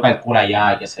 que él lo calcula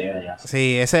ya, que se ve ya.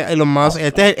 Sí, ese es Elon Musk.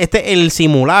 Este es el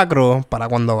simulacro para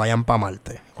cuando vayan para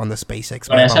Marte. Cuando SpaceX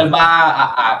Por eso él va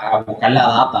a buscar la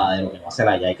data de lo que va a hacer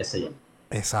allá y qué sé yo.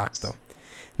 Exacto.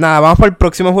 Nada, vamos para el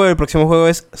próximo juego. El próximo juego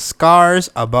es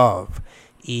Scars Above.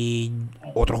 Y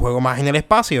otro juego más en el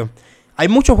espacio. Hay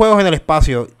muchos juegos en el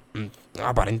espacio.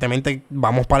 Aparentemente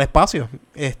vamos para el espacio.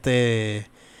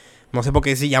 No sé por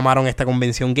qué se llamaron esta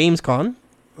convención Gamescom.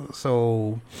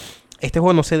 Este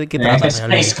juego no sé de qué trata.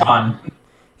 SpaceCon.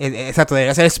 Exacto,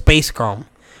 debería ser SpaceCom.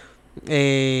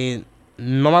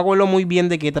 No me acuerdo muy bien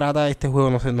de qué trata este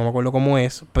juego, no me acuerdo cómo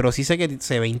es, pero sí sé que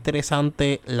se ve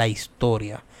interesante la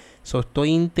historia. Estoy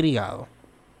intrigado.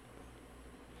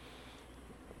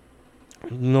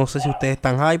 No sé si ustedes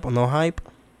están hype o no hype.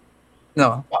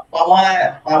 No. Vamos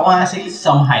a decir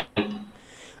some hype.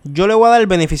 Yo le voy a dar el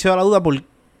beneficio de la duda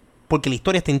porque la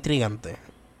historia está intrigante.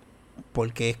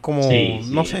 Porque es como,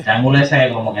 no sé. Es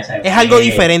algo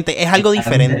diferente,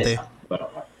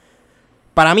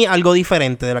 Para mí algo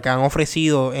diferente de lo que han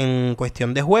ofrecido en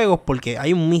cuestión de juegos, porque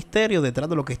hay un misterio detrás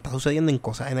de lo que está sucediendo en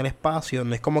cosas en el espacio.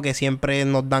 No es como que siempre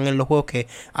nos dan en los juegos que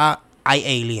hay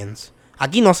aliens.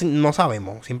 Aquí no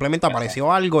sabemos, simplemente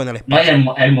apareció algo en el espacio.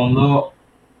 No,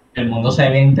 el mundo se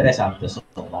ve interesante, eso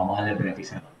vamos a darle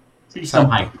beneficio. Sí, some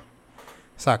hype.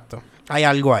 Exacto, hay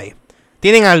algo ahí.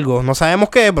 Tienen algo, no sabemos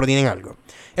qué, pero tienen algo.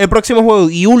 El próximo juego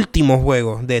y último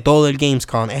juego de todo el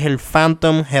Gamescom es el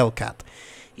Phantom Hellcat.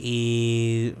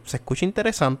 Y se escucha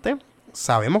interesante.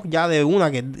 Sabemos ya de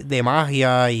una que es de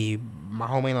magia y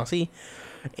más o menos así.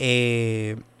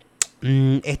 Este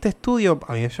estudio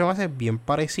a mí se me hace bien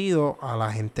parecido a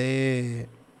la gente...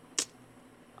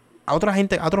 A otra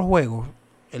gente, a otros juegos.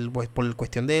 pues, por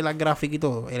cuestión de la gráfica y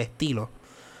todo, el estilo.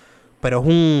 Pero es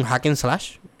un hack and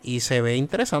slash y se ve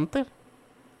interesante.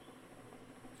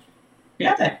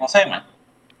 Fíjate, no sé, man.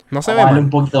 No se Vamos ve a darle mal. un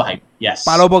poquito de hype. Yes.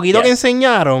 Para lo poquito que Yes.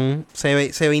 enseñaron, se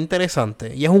ve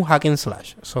interesante. Y es un hack and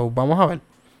slash. So, vamos a ver.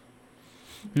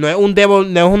 No es un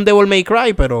Devil May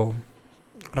Cry, pero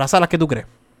raza las que tú crees.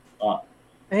 No,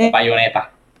 Eh,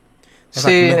 Bayonetta. Sí,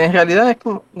 Exacto. en realidad es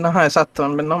como, no, exacto,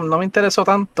 no me interesó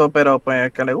tanto, pero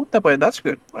pues que le guste, pues that's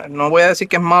good. Pues, no voy a decir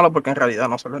que es malo porque en realidad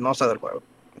no sé del juego.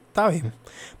 Está bien.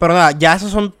 Pero nada, ya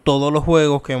esos son todos los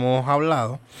juegos que hemos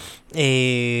hablado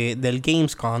del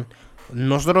Gamescom.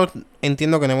 Nosotros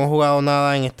entiendo que no hemos jugado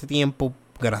nada en este tiempo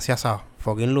gracias a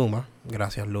fucking Luma.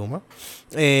 Gracias, Luma.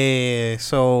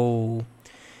 So,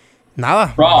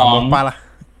 nada, vamos Wrong. para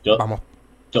Yo, vamos.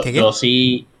 yo, ¿Qué? yo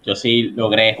sí, yo sí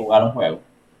logré jugar un juego.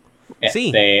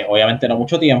 Sí. Obviamente no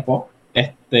mucho tiempo.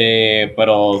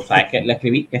 Pero sabes que le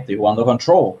escribí que estoy jugando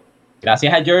Control.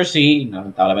 Gracias a Jersey,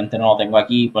 lamentablemente no lo tengo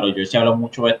aquí, pero Jersey habló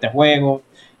mucho de este juego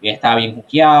y estaba bien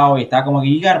juqueado y estaba como que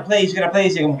you gotta play,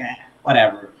 y como que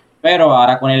whatever. Pero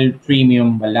ahora con el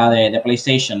premium, ¿verdad? De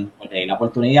PlayStation, pues le di la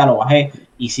oportunidad, lo bajé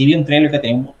y sí vi un trailer que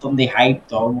tenía un montón de hype,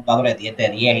 todo el mundo dándole 10 de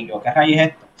 10 y yo, ¿qué rayos es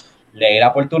esto? Le di la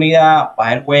oportunidad,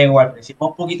 bajé el juego, al principio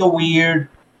un poquito weird,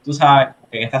 tú sabes,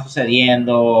 qué está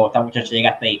sucediendo, esta muchacha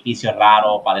llega a este edificio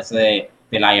raro, parece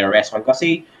del IRS o algo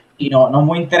así, y no es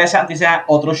muy interesante y sea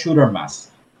otro shooter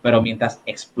más, pero mientras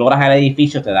exploras el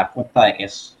edificio te das cuenta de que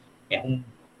es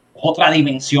otra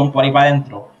dimensión por ahí para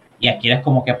adentro, y adquieres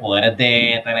como que poderes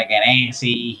de telequinesis,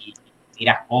 y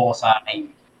tiras cosas,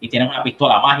 y tienes una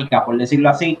pistola mágica, por decirlo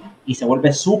así, y se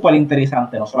vuelve súper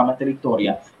interesante, no solamente la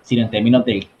historia, sino en términos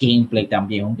del gameplay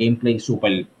también, un gameplay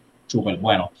súper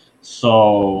bueno.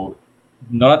 So,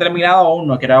 no lo he terminado aún,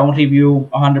 no quiero dar un review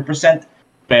 100%,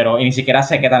 pero ni siquiera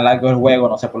sé qué tan largo es el juego,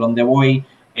 no sé por dónde voy.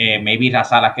 Maybe las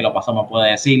salas que lo pasó me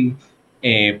puede decir,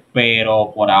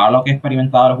 pero por ahora lo que he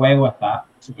experimentado el juego está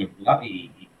súper cool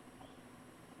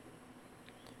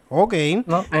Ok.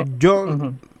 ¿No? Yo,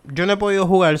 Ujú. yo no he podido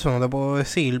jugar, eso no te puedo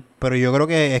decir, pero yo creo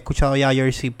que he escuchado ya a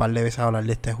Jersey un par de veces hablar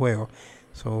de este juego.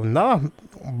 So, nada,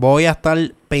 voy a estar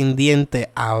pendiente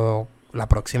a la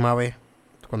próxima vez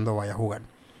cuando vaya a jugar.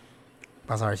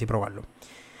 Para saber si probarlo.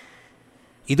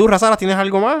 ¿Y tú, Razala, tienes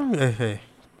algo más?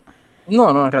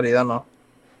 No, en realidad no.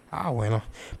 Bueno.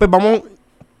 Pues vamos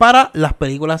para las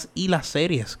películas y las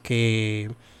series.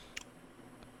 Que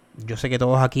yo sé que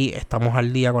todos aquí estamos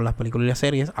al día con las películas y las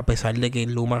series. A pesar de que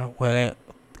Luma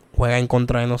juega en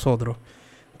contra de nosotros.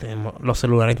 Los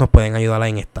celulares nos pueden ayudar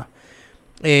en esta.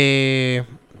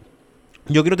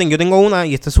 Yo tengo una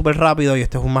y este es súper rápido y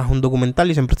este es más un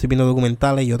documental y siempre estoy viendo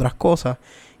documentales y otras cosas.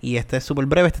 Y este es súper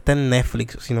breve, este está en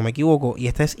Netflix, si no me equivoco. Y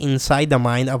este es Inside the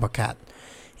Mind of a Cat.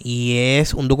 Y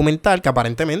es un documental que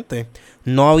aparentemente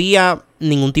no había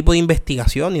ningún tipo de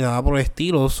investigación ni nada por el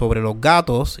estilo sobre los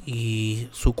gatos y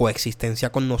su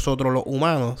coexistencia con nosotros los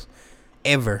humanos.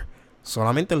 Ever.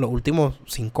 Solamente en los últimos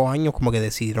 5 años como que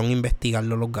decidieron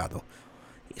investigarlo los gatos.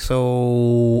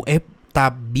 So,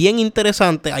 está bien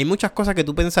interesante. Hay muchas cosas que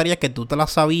tú pensarías que tú te las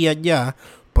sabías ya,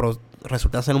 pero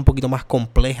resulta ser un poquito más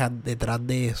complejas detrás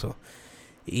de eso.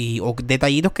 O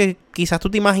detallitos que quizás tú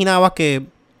te imaginabas que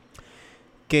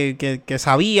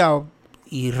sabía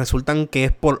y resultan que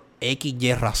es por X,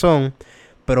 Y razón.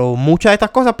 Pero muchas de estas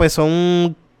cosas pues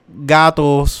son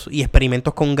gatos y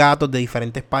experimentos con gatos de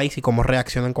diferentes países y cómo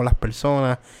reaccionan con las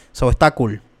personas. So, está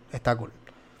cool.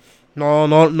 No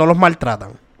los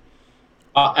maltratan.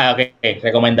 Ok,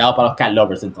 recomendado para los cat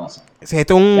lovers entonces. Si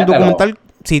esto es un Fíjatelo. documental,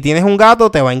 si tienes un gato,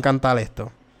 te va a encantar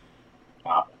esto.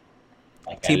 Ah,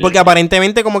 Sí, porque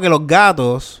aparentemente como que los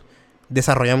gatos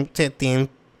tienen,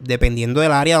 dependiendo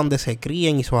del área donde se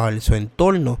críen y su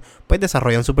entorno, pues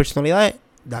desarrollan su personalidad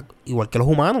igual que los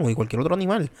humanos, igual que cualquier otro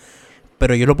animal.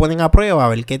 Pero ellos lo ponen a prueba a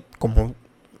ver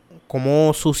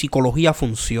cómo su psicología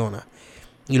funciona.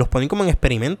 Y los ponen como en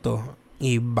experimentos.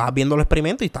 Y vas viendo los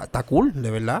experimentos y está cool, de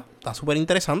verdad. Está súper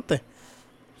interesante.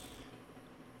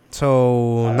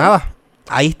 So, nada.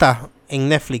 Ahí está, en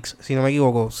Netflix, si no me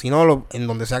equivoco. Si no, en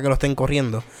donde sea que lo estén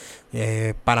corriendo.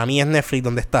 Para mí es Netflix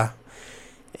donde está.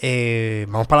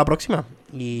 Vamos para la próxima.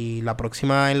 Y la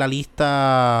próxima en la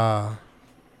lista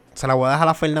se la voy a dejar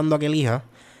a Fernando a que elija.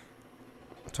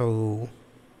 So,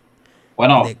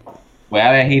 Bueno, voy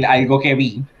a elegir algo que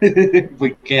vi.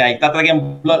 Porque ahí está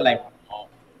Dragon Bloodline.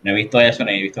 No he visto eso,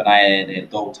 no he visto nada de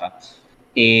Dota.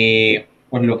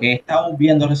 Pues lo que he estado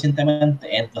viendo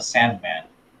recientemente es The Sandman.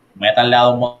 Me he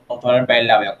tardado un montón en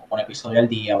verla, veo como un episodio al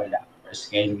día, ¿verdad?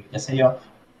 Qué sé yo.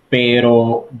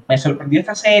 Pero me sorprendió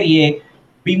esta serie.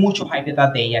 Vi mucho hype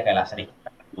detrás de ella, que la serie es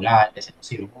espectacular, que se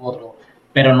consigue otro.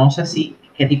 Pero no sé si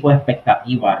qué tipo de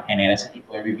expectativas genera ese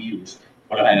tipo de reviews.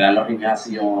 Por lo general los reviews han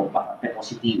sido bastante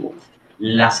positivos.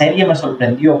 La serie me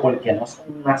sorprendió porque no es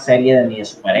una serie ni de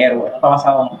superhéroes, no está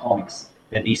basado en los cómics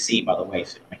de DC, by the way,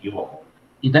 si no me equivoco.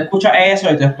 Y tú escuchas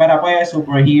eso y tú esperas pues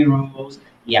superheroes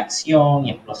y acción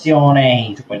y explosiones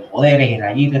y superpoderes y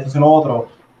rayitos y esto y lo otro.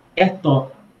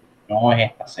 Esto no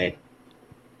es esta serie.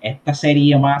 Esta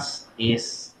serie más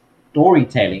es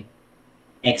storytelling,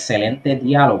 excelente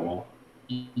diálogo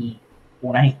y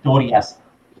unas historias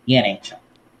bien hechas.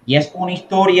 Y es una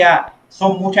historia,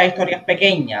 son muchas historias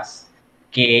pequeñas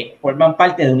que forman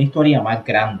parte de una historia más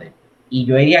grande. Y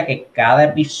yo diría que cada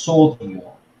episodio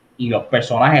y los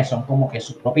personajes son como que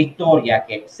su propia historia,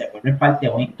 que se vuelven parte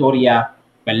de una historia,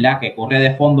 ¿verdad? Que corre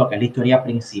de fondo, que es la historia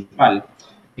principal,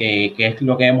 que es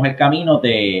lo que vemos el camino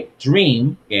de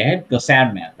Dream, que es el The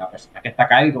Sandman, la persona que está a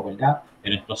cargo, ¿verdad?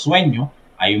 De nuestro sueño.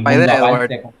 Hay un mundo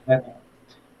aparte completo.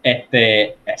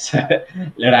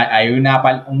 Hay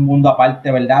un mundo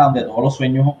aparte, ¿verdad? Donde todos los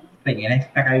sueños ocurren,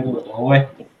 está a cargo de todo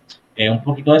esto. Un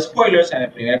poquito de spoilers, en el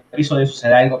primer episodio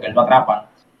sucede algo que él lo atrapan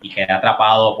y queda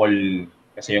atrapado por,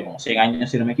 qué sé yo, como 100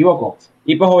 años, si no me equivoco.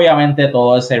 Y pues obviamente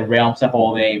todo ese realm se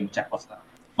jode y muchas cosas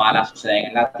malas suceden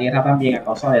en la Tierra también a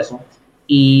causa de eso.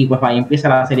 Y pues ahí empieza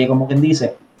la serie, como quien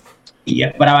dice. Y yo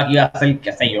esperaba que iba a ser,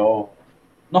 qué sé yo,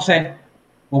 no sé,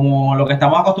 como lo que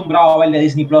estamos acostumbrados a ver de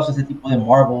Disney Plus, ese tipo de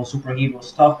Marvel, superhero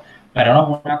stuff, pero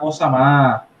no es una cosa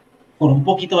más, con un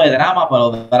poquito de drama, pero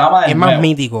de drama del es nuevo, más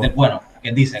mítico. del bueno,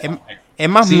 ¿quién dice? Es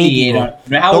más sí, mítico.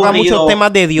 No es aburrido. Toca muchos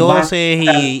temas de dioses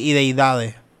y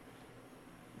deidades.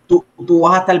 Tú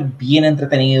vas a estar bien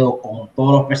entretenido con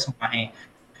todos los personajes.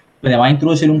 Te vas a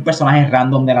introducir un personaje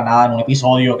random de la nada en un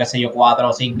episodio, qué sé yo, 4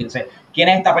 o 5. ¿Quién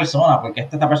es esta persona? ¿Por qué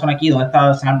está esta persona aquí? ¿Dónde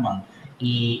está Sandman?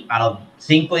 Y a los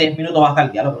 5 o 10 minutos va a estar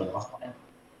el diálogo, pero te vas a poner.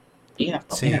 Mira,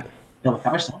 sí. Mira,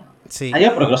 esta persona. Sí.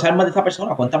 Adiós, pero quiero saber más de esta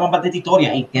persona. Cuéntame más de esta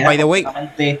historia. Y queda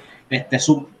completamente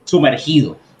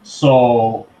sumergido.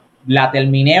 So, la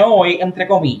terminé hoy, entre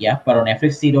comillas, pero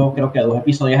Netflix tiró creo que 2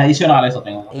 episodios adicionales. O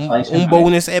tengo un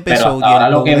bonus episodio. Pero ahora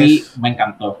lo que vi me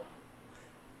encantó.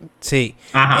 Sí,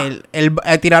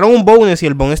 tiraron un bonus y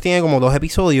el bonus tiene como 2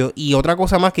 episodios. Y otra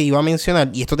cosa más que iba a mencionar,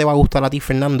 y esto te va a gustar a ti,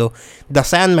 Fernando, The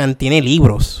Sandman tiene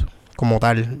libros como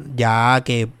tal, ya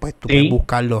que pues tú puedes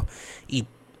buscarlos. Y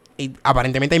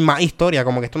aparentemente hay más historia,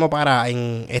 como que esto no para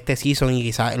en este season y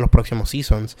quizás en los próximos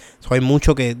seasons. Hay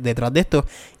mucho que detrás de esto.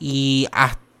 Y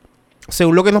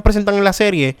según lo que nos presentan en la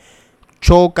serie,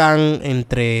 chocan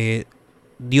entre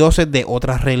dioses de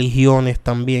otras religiones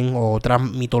también, o otras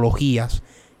mitologías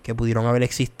que pudieron haber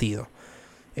existido.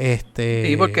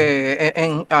 Sí, porque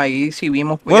ahí sí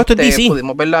vimos, bueno, esto es DC.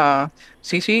 Pudimos ver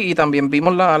sí, y también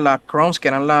vimos las Crowns, que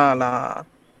eran la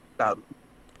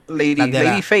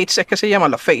Lady Fates, es que se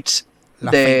llaman las Fates.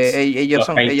 Ellos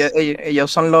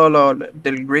son los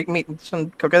del Greek,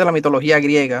 creo que de la mitología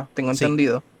griega, tengo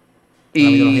entendido. La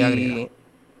mitología griega.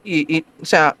 Y o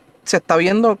sea, se está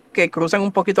viendo que cruzan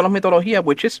un poquito las mitologías,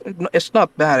 which is it's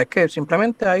not bad, es que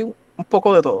simplemente hay un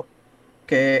poco de todo.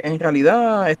 Que en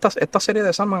realidad esta serie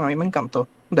de Sandman a mí me encantó.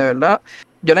 De verdad,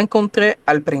 yo la encontré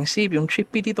al principio un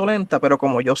chispitito lenta, pero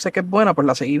como yo sé que es buena, pues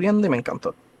la seguí viendo y me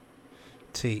encantó.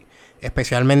 Sí,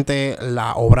 especialmente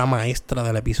la obra maestra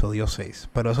del episodio 6.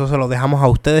 Pero eso se lo dejamos a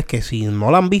ustedes, que si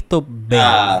no la han visto,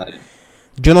 vean.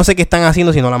 Yo no sé qué están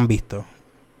haciendo si no la han visto.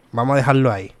 Vamos a dejarlo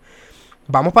ahí.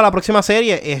 Vamos para la próxima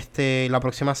serie. La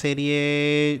próxima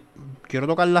serie, quiero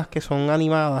tocar las que son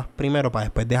animadas primero, para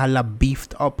después dejarlas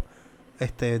beefed up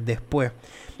después.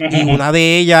 Y una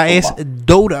de ellas es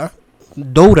Dora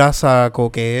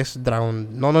Saco, que es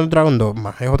Dragon. No es Dragon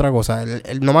Dogma, es otra cosa.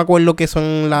 No me acuerdo qué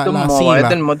son las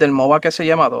siglas. Es del MOBA que se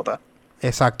llama Dota.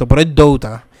 Exacto, pero es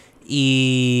Dota.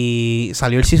 Y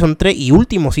salió el Season 3 y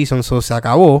último Season, se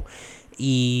acabó.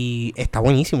 Y está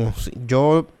buenísimo.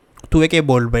 Yo tuve que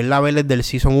volverla a ver desde el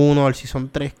Season 1 al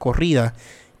Season 3 corrida.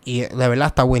 Y de verdad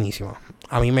está buenísima.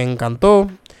 A mí me encantó.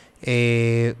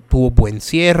 Tuvo buen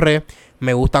cierre.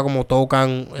 Me gusta cómo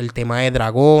tocan el tema de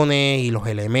dragones y los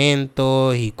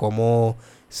elementos. Y cómo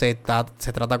se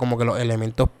trata como que los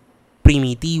elementos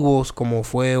primitivos como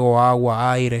fuego,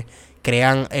 agua, aire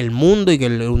crean el mundo y que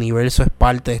el universo es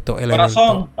parte de estos elementos.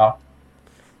 Corazón. No.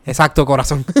 Exacto,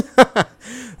 corazón.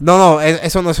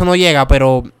 Eso no llega,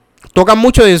 pero tocan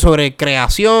mucho sobre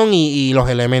creación y los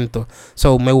elementos.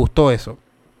 So, me gustó eso.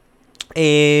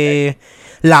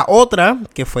 La otra,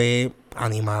 que fue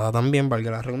animada también,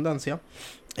 valga la redundancia,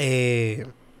 es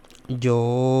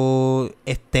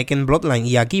Tekken Bloodline.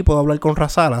 Y aquí puedo hablar con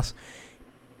Rasalas,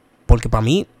 porque para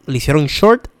mí le hicieron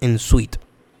short and sweet.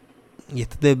 Y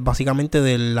este es básicamente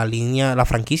de la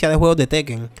franquicia de juegos de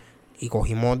Tekken. Y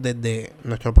cogimos desde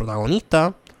nuestro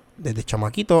protagonista, desde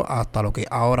chamaquito hasta lo que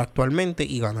ahora actualmente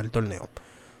y gana el torneo.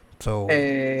 So,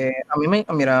 A mí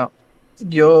mira,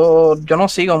 yo no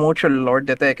sigo mucho el lore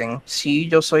de Tekken. Sí,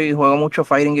 juego mucho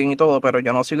fighting game y todo, pero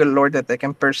yo no sigo el lore de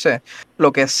Tekken per se.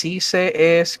 Lo que sí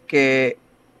sé es que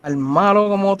al malo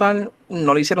como tal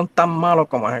no lo hicieron tan malo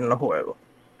como es en los juegos.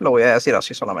 Lo voy a decir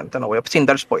así solamente, no voy a sin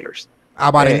dar spoilers.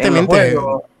 aparentemente,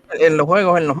 En los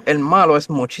juegos el malo es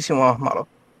muchísimo más malo.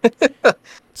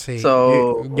 sí.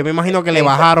 So, Yo me imagino que le en-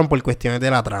 bajaron por cuestiones de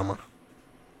la trama.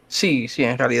 sí,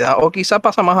 en realidad. O quizá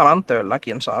pasa más adelante, ¿verdad?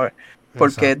 Quién sabe.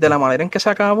 Porque de Exacto. la manera en que se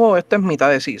acabó, esto es mitad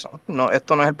de season. No,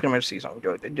 esto no es el primer season.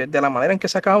 De la manera en que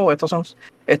se acabó,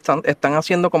 están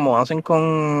haciendo como hacen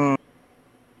creo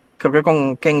que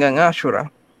con Kengan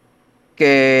Ashura,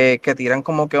 que tiran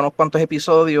como que unos cuantos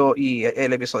episodios y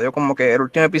el episodio como que el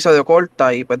último episodio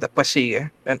corta y pues después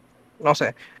sigue. No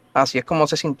sé, así es como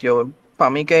se sintió.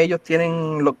 Para mí que ellos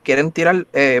quieren tirar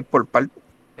por parte,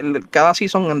 cada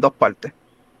season en dos partes.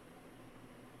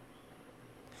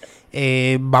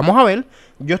 Vamos a ver.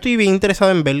 Yo estoy bien interesado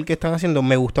en ver qué están haciendo.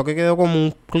 Me gustó que quedó como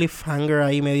un cliffhanger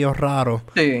ahí medio raro.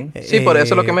 Sí, por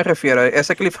eso es lo que me refiero.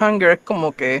 Ese cliffhanger es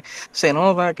como que se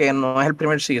nota que no es el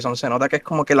primer season, se nota que es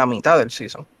como que la mitad del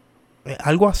season.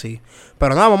 Algo así.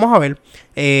 Pero nada, vamos a ver.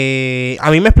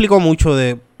 A mí me explicó mucho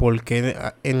de por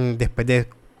qué después de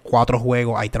 4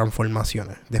 juegos hay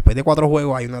transformaciones. Después de 4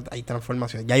 juegos hay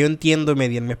transformaciones. Ya yo entiendo y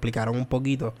me explicaron un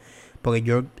poquito. Porque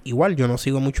yo no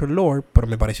sigo mucho el lore, pero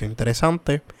me pareció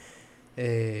interesante.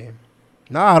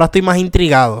 Nada, ahora estoy más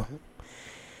intrigado.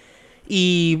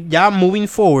 Y ya moving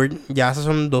forward, ya esas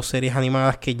son 2 series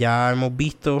animadas que ya hemos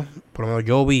visto. Por lo menos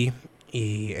yo vi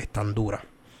y están duras.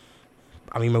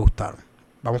 A mí me gustaron.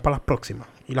 Vamos para las próximas.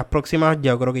 Y las próximas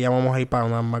yo creo que ya vamos a ir para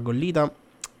una más gordita.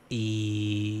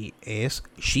 Y es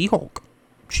She-Hulk.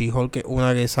 She-Hulk es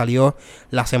una que salió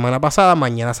la semana pasada.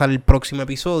 Mañana sale el próximo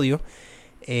episodio.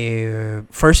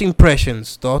 First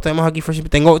Impressions. Todos tenemos aquí First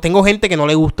Impressions. Tengo gente que no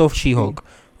le gustó She-Hulk.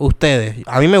 Ustedes.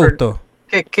 A mí me gustó.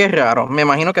 Qué raro. Me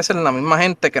imagino que es la misma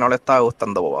gente que no le estaba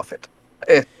gustando Boba Fett.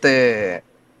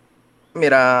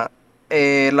 Mira,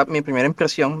 mi primera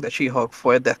impresión de She-Hulk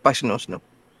fue Death by Snoo Snoo.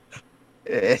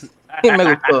 Y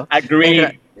me gustó.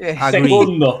 Agree. Agree.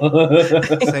 Segundo.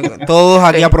 Todos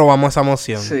aquí aprobamos esa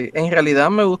moción. Sí, en realidad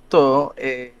me gustó.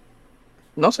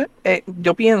 No sé,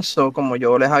 yo pienso, como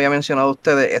yo les había mencionado a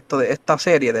ustedes, esto de esta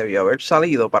serie debió haber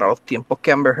salido para los tiempos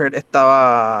que Amber Heard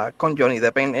estaba con Johnny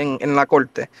Depp en la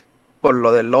corte, por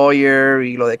lo del lawyer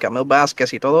y lo de Camille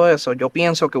Vázquez y todo eso. Yo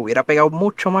pienso que hubiera pegado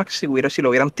mucho más si lo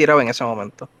hubieran tirado en ese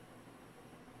momento.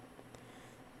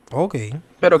 Ok.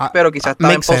 Pero quizás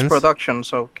estaba en makes sense. post-production,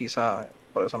 so quizás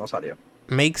por eso no salió.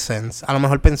 Makes sense. A lo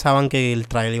mejor pensaban que el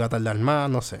trailer iba a tardar más,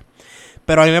 no sé.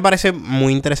 Pero a mí me parece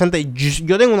muy interesante.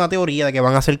 Yo tengo una teoría de que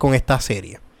van a hacer con esta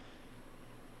serie.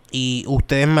 Y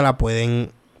ustedes me la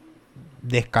pueden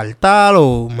descartar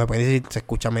o me pueden decir se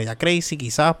escucha media crazy,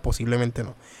 quizás, posiblemente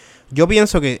no. Yo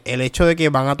pienso que el hecho de que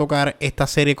van a tocar esta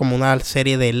serie como una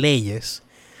serie de leyes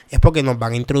es porque nos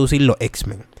van a introducir los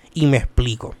X-Men. Y me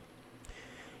explico.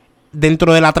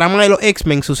 Dentro de la trama de los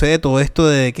X-Men sucede todo esto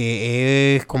de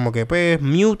que es como que pues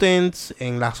mutants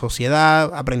en la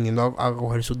sociedad aprendiendo a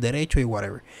coger sus derechos y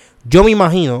whatever. Yo me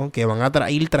imagino que van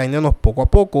a ir trayéndonos poco a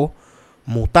poco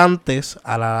mutantes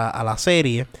a la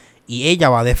serie y ella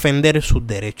va a defender sus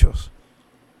derechos.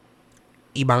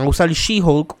 Y van a usar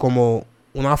She-Hulk como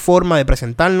una forma de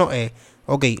presentarnos.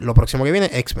 Ok, lo próximo que viene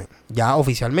es X-Men. Ya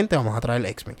oficialmente vamos a traer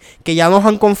X-Men. Que ya nos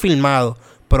han confirmado,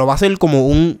 pero va a ser como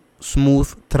un smooth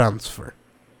transfer.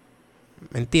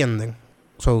 ¿Me entienden?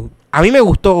 So, a mí me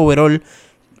gustó overall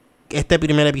este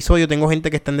primer episodio. Tengo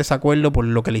gente que está en desacuerdo por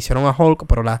lo que le hicieron a Hulk,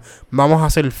 pero vamos a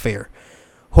ser fair.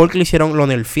 Hulk lo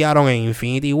nerfearon en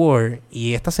Infinity War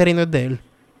y esta serie no es de él.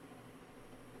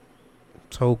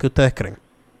 So, ¿qué ustedes creen?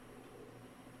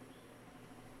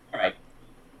 Alright.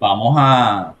 Vamos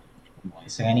a, como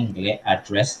dicen en inglés,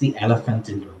 address the elephant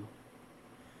in the room.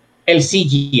 El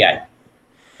CGI.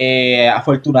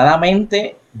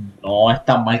 Afortunadamente no es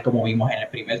tan mal como vimos en el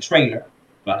primer trailer.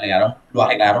 Lo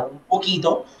arreglaron un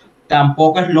poquito.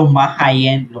 Tampoco es lo más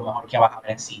high-end, lo mejor que vas a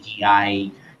ver en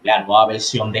CGI. La nueva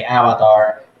versión de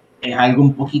Avatar es algo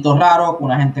un poquito raro con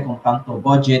una gente con tanto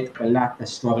budget, ¿verdad? Está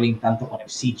struggling tanto con el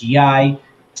CGI.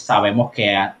 Sabemos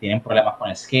que tienen problemas con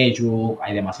el schedule,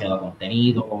 hay demasiado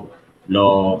contenido.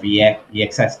 Los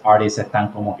VFX artists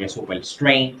están como que super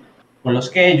strained con los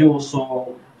schedules.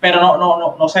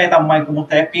 Pero no se ve tan mal como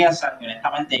ustedes piensan. Y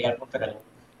honestamente llega al punto que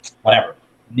whatever,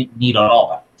 ni lo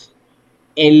nota.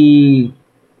 El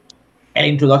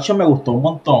introduction me gustó un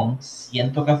montón.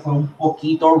 Siento que fue un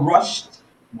poquito rushed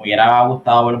Me hubiera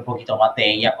gustado ver un poquito más de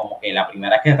ella, como que la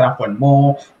primera vez que se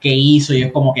transformó, qué hizo, y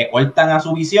es como que cortan a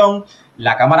su visión,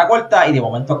 la cámara corta y de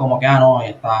momento como que, no,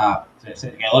 está,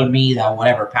 se quedó dormida,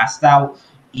 whatever, passed out,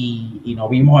 y no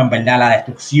vimos en verdad la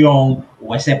destrucción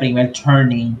o ese primer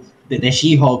turning de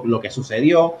She-Hulk, lo que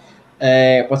sucedió,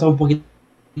 pues es un poquito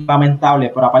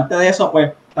lamentable, pero aparte de eso,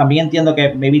 pues también entiendo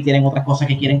que maybe tienen otras cosas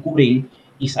que quieren cubrir,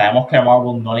 y sabemos que a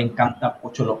Marvel no le encantan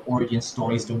mucho los origin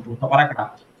stories de un punto para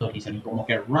acá, entonces dicen como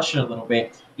que rush a little bit,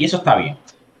 y eso está bien.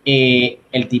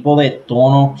 El tipo de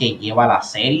tono que lleva la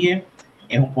serie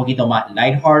es un poquito más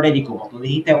lighthearted, y como tú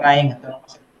dijiste, Brian, esto no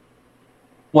pasa.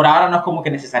 Por ahora no es como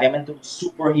que necesariamente un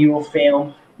superhero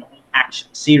film, no un action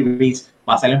series,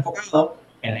 va a ser enfocado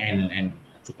en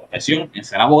su profesión, en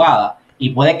ser abogada, y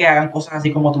puede que hagan cosas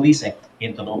así como tú dices, que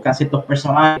entonces buscan ciertos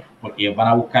personajes, porque ellos van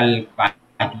a buscar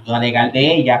ayuda legal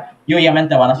de ella, y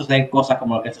obviamente van a suceder cosas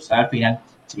como lo que sucede al final,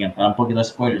 sin entrar un poquito de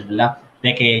spoilers, ¿verdad?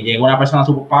 De que llega una persona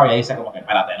superpower y dice como que,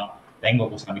 espérate, no, tengo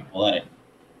que usar mis poderes.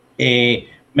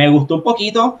 Me gustó un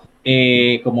poquito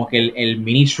como que el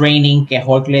mini training que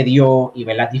Hulk le dio y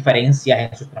ver las diferencias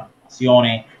en sus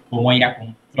transformaciones, cómo ella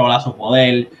controla su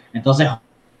poder. Entonces,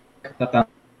 tratando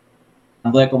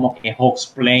de como que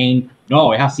Hulk'splain,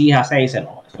 no, es así, dice,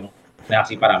 no, eso no es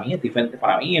así para mí, es diferente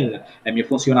para mí, el mío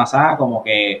funciona así, como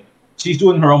que she's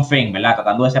doing her own thing, ¿verdad?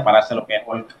 Tratando de separarse de lo que es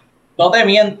Hulk. No te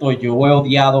miento, yo he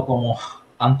odiado como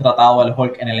han tratado al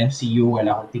Hulk en el MCU en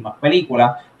las últimas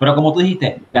películas, pero como tú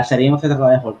dijiste, la serie no se trata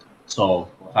de Hulk. So,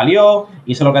 salió,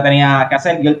 hizo lo que tenía que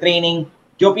hacer, dio el training.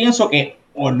 Yo pienso que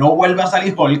o no vuelve a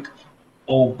salir Hulk,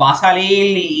 o va a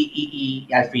salir y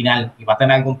al final, y va a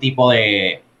tener algún tipo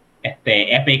de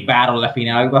epic battle al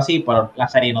final, algo así, pero la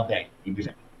serie no te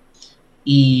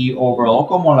y overall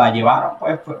como la llevaron,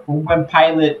 pues fue un buen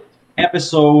pilot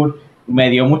episode.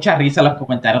 Me dio mucha risa los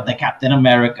comentarios de Captain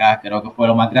America, creo que fue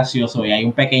lo más gracioso, y hay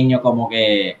un pequeño como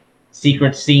que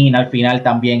secret scene al final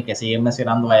también que siguen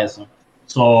mencionando eso.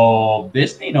 So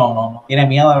Disney no tiene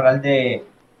miedo de hablar de,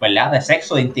 ¿verdad? De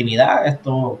sexo, de intimidad.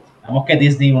 Esto, vemos que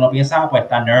Disney, uno piensa, pues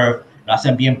está nerd, lo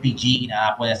hacen bien PG,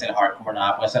 nada puede ser hardcore,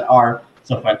 nada puede ser R.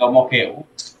 So fue como que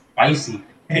spicy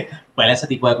fue ese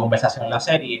tipo de conversación en la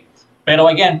serie. Pero,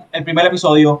 again, el primer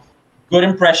episodio, good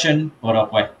impression, pero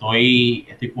pues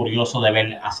estoy curioso de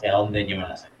ver hacia dónde lleva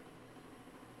la serie.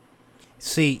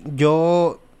 Sí,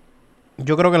 yo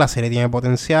creo que la serie tiene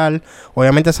potencial.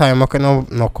 Obviamente sabemos que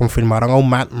nos confirmaron a un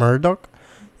Matt Murdock.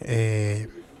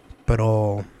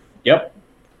 Pero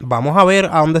vamos a ver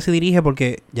a dónde se dirige,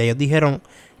 porque ya ellos dijeron,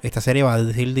 esta serie va a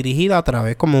ser dirigida a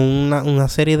través como una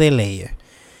serie de leyes.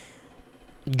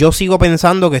 Yo sigo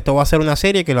pensando que esto va a ser una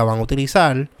serie que la van a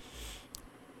utilizar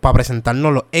para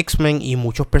presentarnos los X-Men y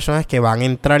muchos personajes que van a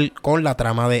entrar con la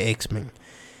trama de X-Men.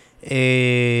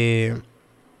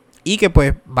 Y que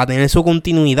pues va a tener su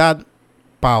continuidad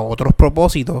para otros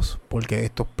propósitos, porque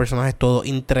estos personajes todos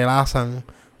entrelazan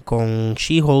con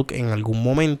She-Hulk en algún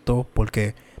momento,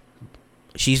 porque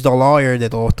she's the lawyer de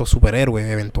todos estos superhéroes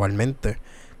eventualmente.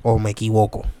 ¿O me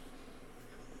equivoco?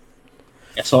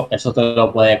 Eso te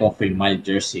lo puede confirmar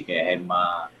Jersey, que es el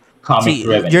más comic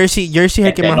driven. Jersey es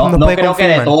el que más nos puede creo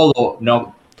confirmar. Que de todo,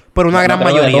 no. Pero una gran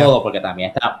mayoría. De todo, porque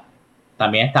también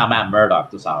está Matt Murdock,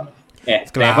 tú sabes.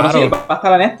 Claro. Pero sí, va a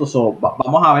estar en esto,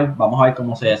 vamos a ver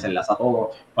cómo se desenlaza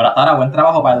todo. Pero hasta ahora, buen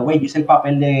trabajo, by the way, yo hice el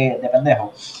papel de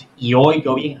pendejo. Y hoy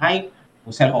yo bien hype,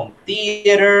 puse el home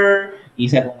theater,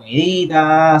 hice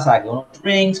comidita, saqué unos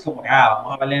drinks, como que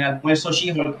vamos a verle el almuerzo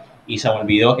She-Hulk. Y se me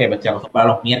olvidó que me estoy acostumbrado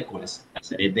los miércoles. La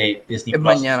serie de Disney Plus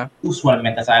mañana.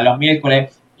 Usualmente sale los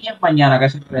miércoles. Y es mañana que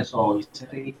se regresó. Y se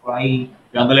ridículo ahí,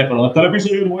 dándole, pero ¿dónde está el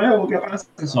episodio nuevo? ¿Qué pasa?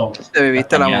 Eso. Te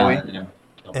viviste la movie.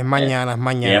 Es mañana,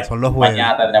 son los jueves.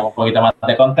 Mañana tendremos un poquito más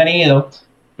de contenido.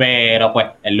 Pero pues,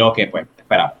 es lo que pues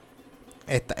esperamos.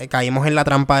 Caímos en la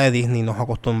trampa de Disney. Nos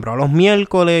acostumbró a los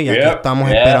miércoles y aquí estamos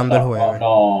esperando el jueves.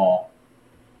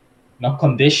 Nos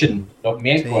condition los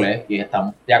miércoles, sí. Y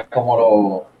estamos ya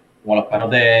como los perros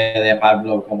de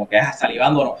Pablo, como que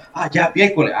salivándonos. Ya,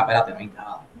 miércoles. Espérate, no hay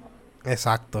nada.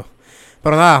 Exacto.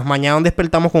 Pero nada, mañana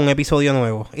despertamos con un episodio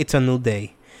nuevo. It's a new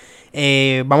day.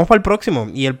 Vamos para el próximo.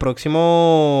 Y el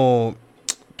próximo,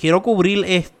 quiero cubrir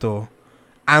esto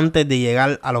antes de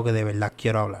llegar a lo que de verdad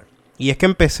quiero hablar. Y es que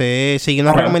empecé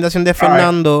siguiendo la recomendación de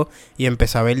Fernando y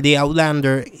empecé a ver The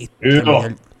Outlander y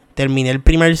terminé el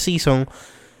primer season.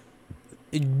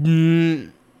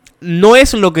 No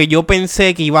es lo que yo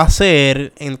pensé que iba a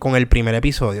ser con el primer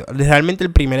episodio. Realmente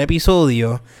el primer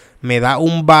episodio me da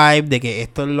un vibe de que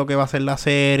esto es lo que va a ser la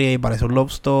serie y parece un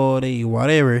love story y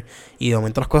whatever. Y de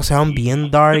momento las cosas se van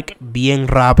bien dark, bien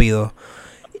rápido.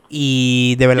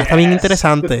 Y de verdad está bien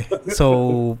interesante.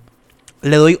 So,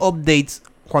 le doy updates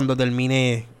cuando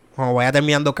vaya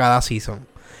terminando cada season.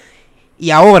 Y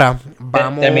ahora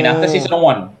vamos... ¿Terminaste Season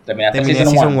 1?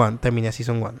 Terminé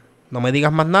Season 1. No me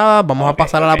digas más nada, vamos a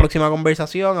pasar a la próxima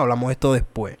conversación, hablamos de esto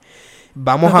después.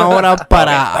 Vamos ahora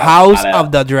para House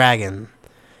of the Dragon.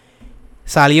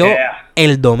 Salió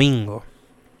el domingo.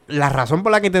 La razón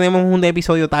por la que tenemos un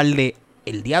episodio tarde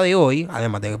el día de hoy,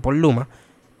 además de que por Luma,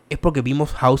 es porque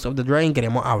vimos House of the Dragon.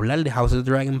 Queremos hablar de House of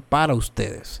the Dragon para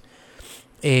ustedes.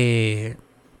 Yo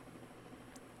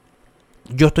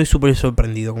estoy súper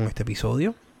sorprendido con este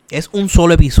episodio. Es un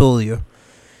solo episodio.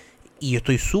 Y yo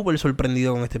estoy súper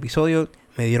sorprendido con este episodio.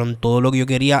 Me dieron todo lo que yo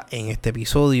quería en este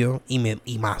episodio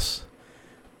y más.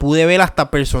 Pude ver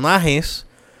hasta personajes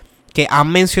que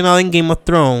han mencionado en Game of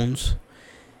Thrones,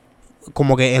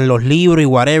 como que en los libros y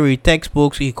whatever, y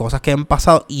textbooks y cosas que han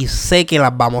pasado, y sé que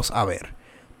las vamos a ver.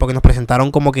 Porque nos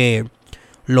presentaron como que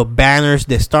los banners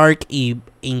de Stark y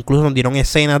incluso nos dieron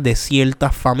escenas de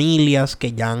ciertas familias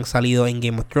que ya han salido en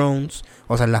Game of Thrones,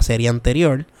 o sea, en la serie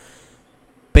anterior.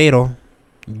 Pero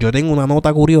yo tengo una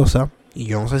nota curiosa, y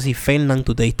yo no sé si Fernand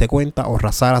tú te diste cuenta, o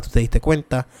Razara tú te diste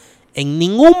cuenta. En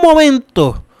ningún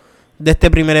momento de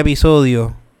este primer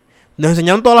episodio nos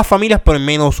enseñaron todas las familias, pero en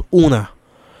menos una.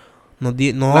 No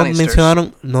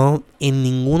mencionaron, no, en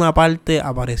ninguna parte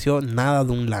apareció nada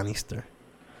de un Lannister.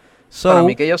 Para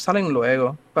mí que ellos salen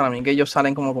luego. Para mí que ellos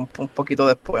salen como un poquito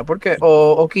después. Porque,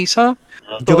 o quizá.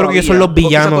 Yo creo que ellos son los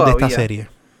villanos de esta serie.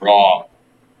 Bro.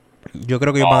 Yo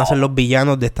creo que ellos van a ser los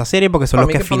villanos de esta serie porque son los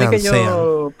que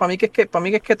financian. Para mí que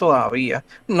es que todavía.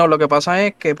 No, lo que pasa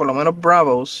es que por lo menos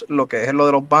Bravos, lo que es lo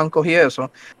de los bancos y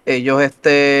eso, ellos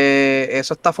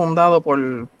eso está fundado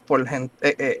por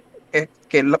gente,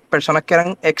 que personas que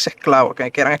eran ex esclavos,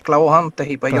 que eran esclavos antes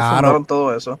y pues ellos fundaron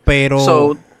todo eso.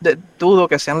 Pero dudo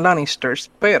que sean Lannisters,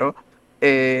 pero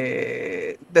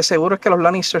de seguro es que los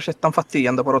Lannisters se están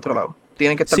fastidiando por otro lado.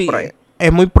 Tienen que estar por ahí.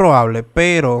 Es muy probable,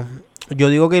 pero yo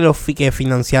digo que los que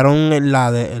financiaron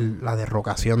la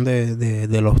derrocación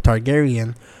de los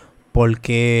Targaryen,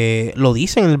 porque lo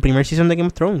dicen en el primer season de Game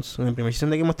of Thrones. En el primer season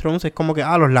de Game of Thrones es como que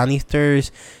los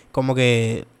Lannisters, como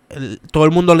que todo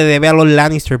el mundo le debe a los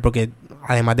Lannisters, porque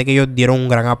además de que ellos dieron un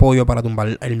gran apoyo para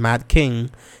tumbar el Mad King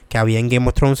que había en Game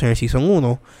of Thrones en el season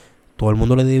 1, todo el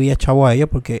mundo le debía chavo a ellos,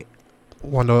 porque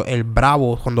cuando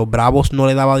Bravos no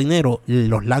le daba dinero,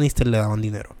 los Lannisters le daban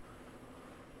dinero.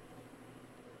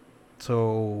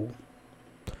 So,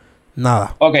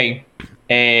 nada. Ok.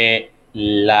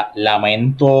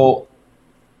 Lamento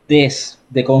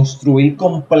de construir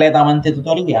completamente tu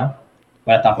teoría,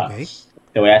 pero está mal.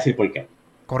 Te voy a decir por qué.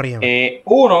 Corrígeme.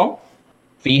 Uno,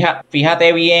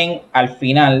 fíjate bien al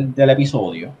final del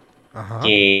episodio. Ajá.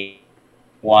 Que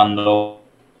cuando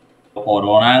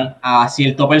coronan a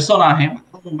cierto personaje,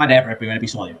 whatever, el primer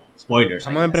episodio, spoilers.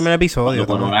 Estamos en el primer episodio.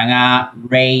 Cuando coronan a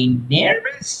Rhaenyra,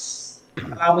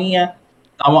 la mía,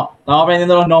 estamos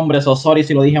aprendiendo los nombres, sorry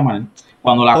si lo dije mal.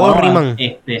 Cuando la coronan,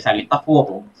 salió esta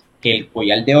foto, que el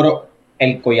collar de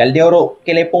oro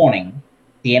que le ponen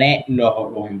tiene los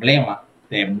emblemas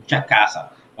de muchas casas.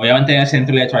 Obviamente en el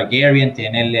centro de Targaryen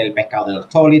tiene el pescado de los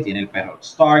Tully, tiene el perro de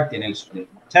Stark, tiene el de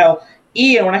Martell,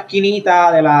 y en una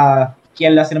esquinita de la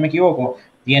izquierda, si no me equivoco,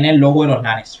 tiene el logo de los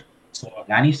Lannisters. Los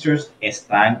Lannisters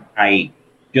están ahí.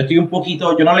 Yo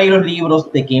no leí los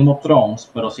libros de Game of Thrones,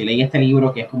 pero sí leí este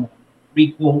libro que es como un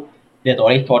prequel de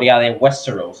toda la historia de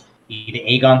Westeros y de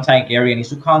Aegon Targaryen y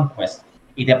su conquest.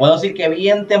 Y te puedo decir que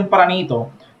bien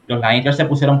tempranito los Lannisters se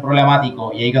pusieron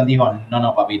problemáticos y Aegon dijo,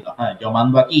 no, papito, yo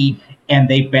mando aquí, and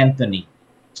they bent the knee.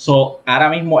 So, ahora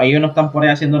mismo ellos no están por ahí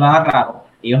haciendo nada raro,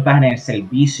 ellos están en el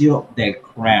servicio del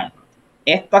Crown.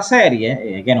 Esta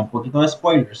serie, un poquito de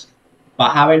spoilers,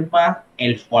 vas a ver más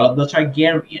el Fall of the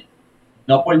Targaryen,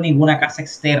 no por ninguna casa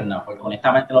externa, porque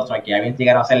honestamente los Targaryen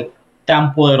llegaron a ser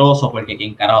tan poderosos porque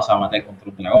quién carajo se va a meter contra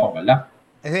un dragón, ¿verdad?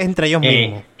 Es entre ellos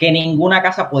mismos. Que ninguna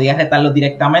casa podía retarlos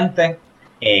directamente.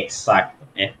 Exacto.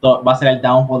 Esto va a ser el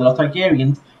downfall de los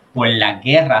Targaryen por las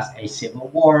guerras, el Civil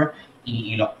War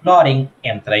y los plotting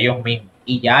entre ellos mismos.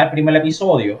 Y ya el primer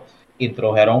episodio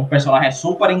introdujeron un personaje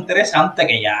súper interesante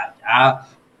que ya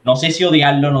no sé si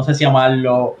odiarlo, no sé si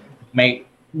amarlo.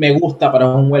 Me gusta,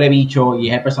 pero es un huele bicho y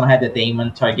es el personaje de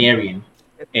Daemon Targaryen.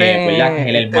 ¿Verdad? Que es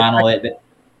el hermano de...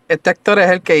 Este actor es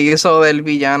el que hizo del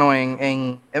villano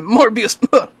en Morbius.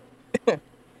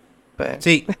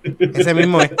 Sí, ese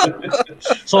mismo es.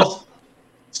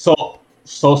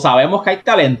 Sabemos que hay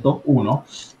talento, uno.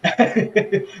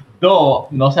 Dos,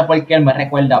 no sé por qué él me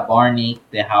recuerda a Barney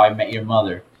de How I Met Your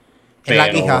Mother. Es la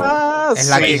quija. Es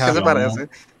la quija. Que se parece.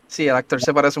 Sí, el actor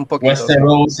se parece un poquito.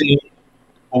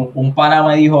 Un pana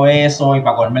me dijo eso y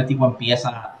para colme el tipo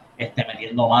empieza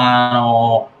metiendo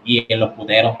mano y en los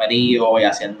puteros metidos y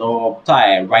haciendo,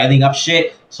 ¿sabes? Riding up shit.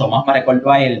 Son más me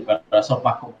recordó a él, pero eso es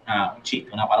más como un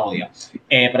chiste, una parodia.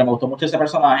 Pero me gustó mucho ese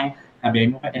personaje.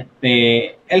 También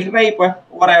el rey, pues,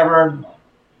 whatever,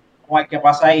 no hay qué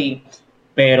pasa ahí.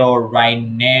 Pero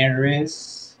Rhaenyra,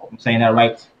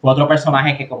 right, fue otro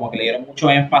personaje que como que le dieron mucho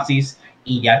énfasis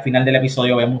y ya al final del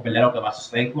episodio vemos, ¿verdad?, lo que va a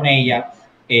suceder con ella.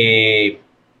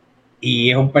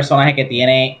 Y es un personaje que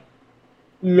tiene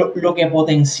lo que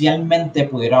potencialmente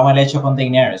pudiera haber hecho con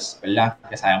Daenerys, ¿verdad?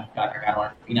 Que sabemos que la cagaron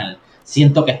al final.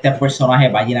 Siento que este personaje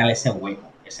va a llenar ese hueco,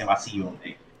 ese vacío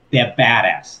de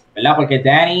badass, ¿verdad? Porque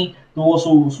Dany tuvo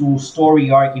su story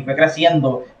arc y fue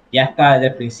creciendo. Ya hasta desde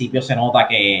el principio se nota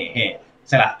que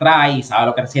se las trae y sabe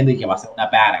lo que está haciendo y que va a ser una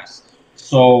badass.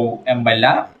 So, en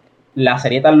verdad, la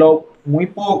serie tardó muy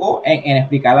poco en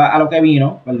explicar a lo que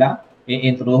vino, ¿verdad?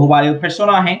 Introdujo varios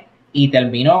personajes y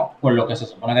terminó con lo que se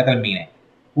supone que termine.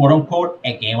 Quote unquote,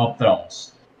 a Game of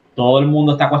Thrones. Todo el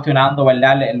mundo está cuestionando,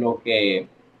 ¿verdad?,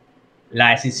 la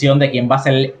decisión de quién va a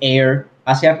ser el heir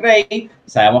hacia el rey.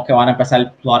 Sabemos que van a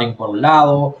empezar plotting por un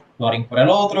lado, plotting por el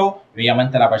otro.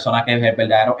 Obviamente la persona que es el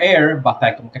verdadero heir va a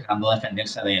estar como quejando de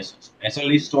defenderse de eso. Esa es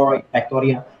la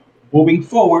historia moving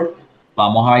forward.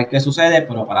 Vamos a ver qué sucede,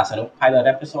 pero para hacer un pilot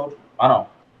episode, bueno,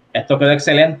 esto quedó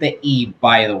excelente. Y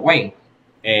by the way,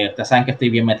 ustedes saben que estoy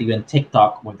bien metido en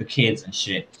TikTok with the kids and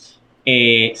shit.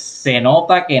 Se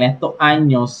nota que en estos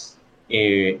años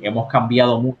hemos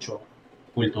cambiado mucho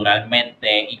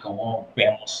culturalmente y cómo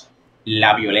vemos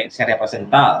la violencia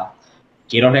representada.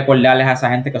 Quiero recordarles a esa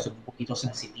gente que son un poquito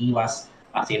sensitivas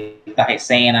a ciertas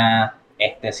escenas,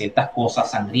 ciertas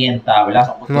cosas sangrientas,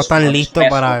 ¿verdad? No están listos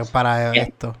para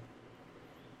esto.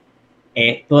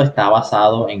 Esto está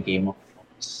basado en Game of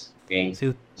Thrones, ¿okay?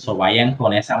 Sí. So vayan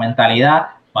con esa mentalidad,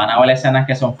 van a ver escenas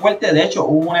que son fuertes. De hecho,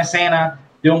 hubo una escena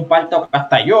de un parto que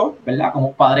hasta yo, ¿verdad?, como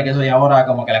un padre que soy ahora,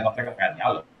 como que le encontré con el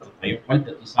diablo. Estoy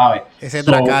fuerte, tú sabes. Ese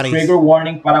Dracarys. Trigger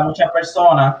warning para muchas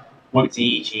personas. Porque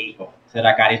sí, chico. Ese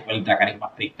Dracarys fue el Dracarys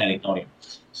más triste de la historia.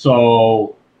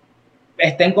 So,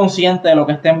 estén conscientes de lo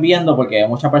que estén viendo, porque hay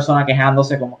muchas personas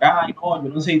quejándose como que, ay, no, yo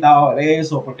no necesitaba ver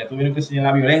eso, porque tuvieron que enseñar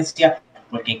la violencia,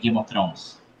 porque es Game of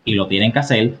Thrones. Y lo tienen que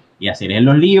hacer, y así leen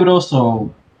los libros.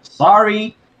 So,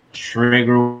 sorry,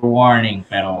 trigger warning,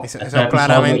 pero eso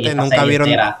claramente nunca vieron.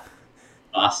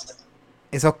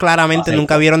 Eso claramente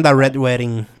nunca vieron The Red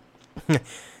Wedding.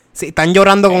 Si están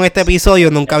llorando con este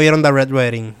episodio, nunca vieron The Red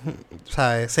Wedding. O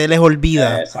sea, se les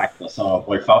olvida. Exacto, so,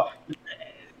 por favor.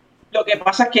 Lo que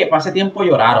pasa es que hace tiempo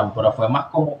lloraron, pero fue más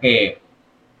como que,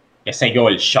 qué sé yo,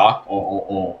 el shock,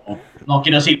 o no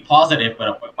quiero decir positive,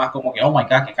 pero fue más como que, oh my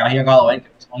god, qué carajo yo acabo de ver, que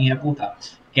son hija de puta,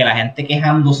 que la gente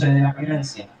quejándose de la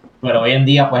violencia. Pero hoy en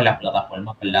día, pues las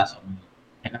plataformas, ¿verdad?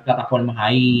 En las plataformas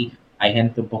ahí hay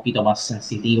gente un poquito más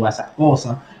sensitiva a esas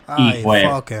cosas. Y pues,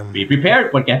 be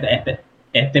prepared, porque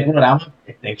este programa,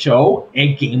 este show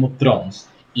es Game of Thrones.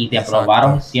 Y te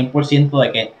aprobaron 100%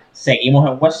 de que seguimos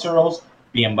en Westeros.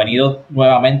 Bienvenidos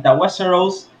nuevamente a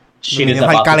Westeros. Bienvenidos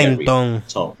al calentón.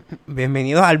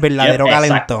 Bienvenidos al verdadero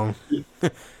calentón.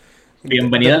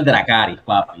 Bienvenido al Dracarys,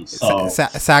 papi.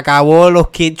 Se acabó los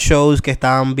kid shows que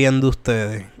estaban viendo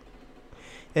ustedes.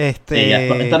 Sí,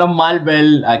 esto no es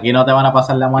Marvel. Aquí no te van a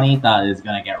pasar la manita. It's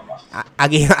gonna get rough.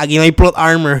 Aquí no hay plot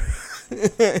armor.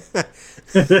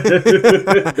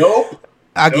 Nope.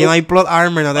 Aquí no hay plot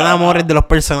armor. No te enamores de los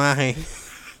personajes.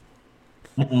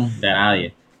 De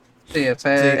nadie. Sí,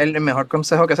 ese es el mejor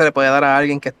consejo que se le puede dar a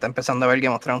alguien que está empezando a ver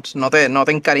Game of Thrones. No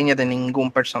te encariñes de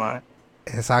ningún personaje.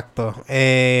 Exacto.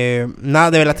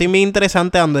 Nada, de verdad estoy bien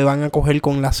interesante a dónde van a coger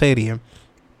con la serie.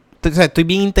 Entonces, estoy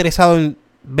bien interesado en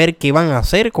ver qué van a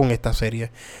hacer con esta serie.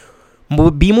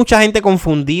 Vi mucha gente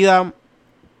confundida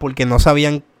porque no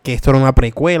sabían que esto era una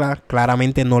precuela.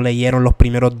 Claramente no leyeron los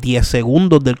primeros 10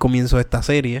 segundos del comienzo de esta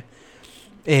serie.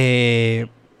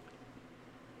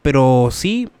 Pero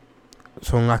sí,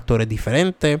 son actores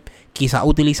diferentes. Quizás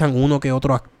utilizan uno que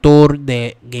otro actor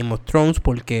de Game of Thrones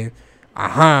porque,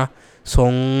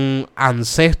 son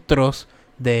ancestros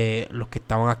de los que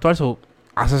estaban actuales. So,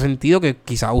 hace sentido que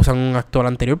quizás usan un actor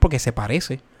anterior porque se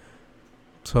parece.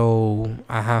 So,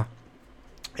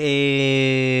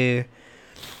 de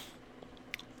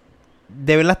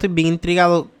verdad estoy bien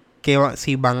intrigado que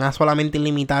si van a solamente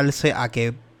limitarse a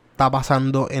qué está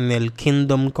pasando en el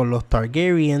Kingdom con los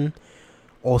Targaryen,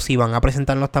 o si van a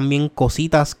presentarnos también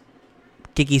cositas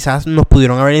que quizás nos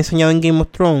pudieron haber enseñado en Game of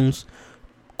Thrones,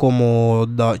 como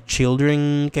the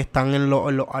children que están en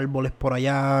los árboles por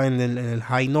allá en el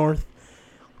High North.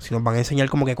 Si nos van a enseñar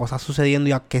como que cosas sucediendo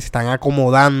y que se están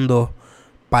acomodando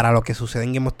para lo que sucede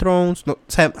en Game of Thrones. No, o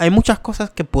sea, hay muchas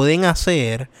cosas que pueden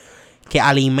hacer que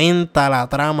alimenta la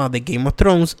trama de Game of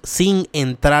Thrones sin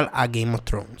entrar a Game of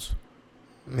Thrones.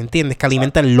 ¿Me entiendes? Que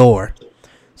alimenta el lore.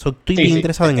 Estoy bien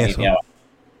interesado en eso.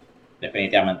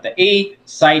 Definitivamente. Y,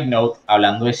 side note,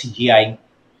 hablando de CGI,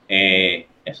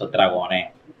 esos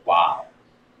dragones, wow.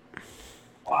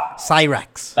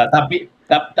 Cyrax.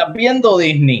 Estás viendo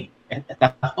Disney.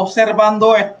 Estás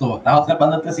observando esto. Estás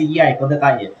observando este CGI, estos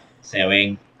detalles. Se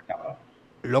ven, cabrón.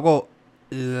 Loco,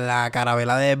 la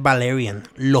carabela de Valerian,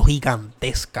 lo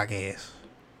gigantesca que es.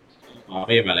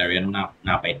 Valerian una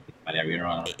bestia.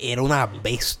 Era una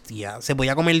bestia. Se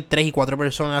podía comer 3 y 4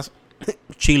 personas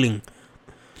chilling.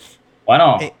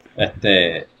 Bueno,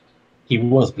 he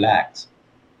was black.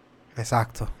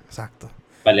 Exacto.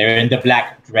 Valerian the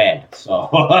Black Dread. So.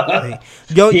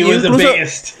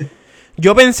 Sí.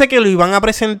 Yo pensé que lo iban a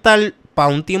presentar para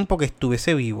un tiempo que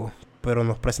estuviese vivo. Pero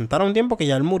nos presentaron un tiempo que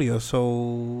ya él murió.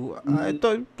 Estoy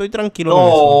tranquilo con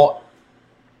eso.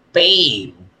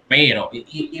 Pero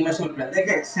y me sorprende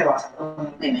que se basa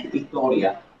en esta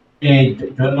historia.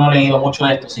 Yo no he leído mucho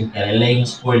de esto sin querer leer un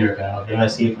spoiler, que no quiero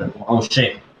decir, pero como, oh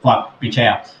shit, fuck,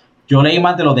 pichea. Yo leí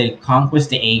más de lo del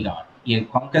Conquest de Aegon. Y el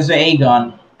Conquest de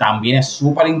Aegon también es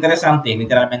súper interesante. Es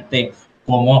literalmente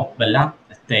como, ¿verdad?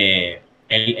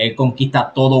 Él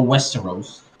conquista todo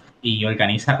Westeros y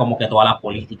organiza como que toda la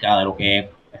política de lo que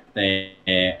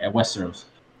es Westeros.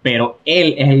 Pero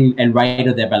él es el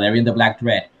writer de Valerian the Black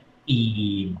Dread.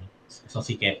 Y eso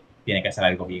sí que tiene que ser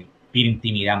algo bien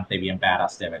intimidante, bien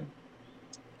badass de ver.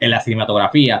 En la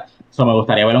cinematografía, eso me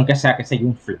gustaría ver aunque sea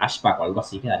un flashback o algo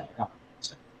así que daría.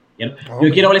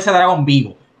 Yo quiero ver ese dragón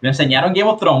vivo. Lo enseñaron en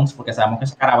Game of Thrones, porque sabemos que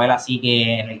esa carabela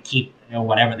sigue en el keep o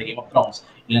whatever de Game of Thrones.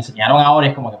 Y lo enseñaron ahora y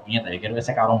es como que, puñeta, yo quiero ver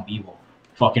ese cabrón vivo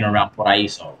fucking around por ahí.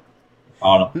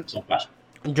 Ahora, son flashbacks.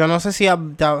 Yo no sé si se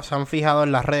han fijado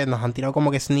en las redes, nos han tirado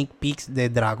como que sneak peeks de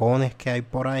dragones que hay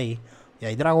por ahí. Y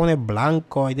hay dragones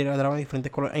blancos, hay dragones de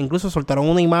diferentes colores. E incluso soltaron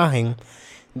una imagen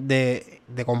de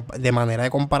manera de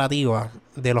comparativa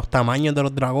de los tamaños de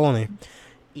los dragones.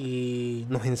 Y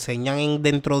nos enseñan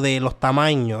dentro de los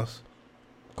tamaños,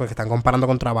 que están comparando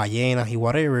contra ballenas y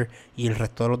whatever, y el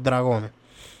resto de los dragones.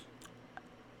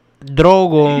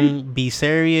 Drogon,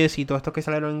 Viserys y todos estos que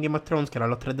salieron en Game of Thrones, que eran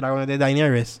los 3 dragones de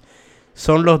Daenerys,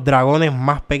 son los dragones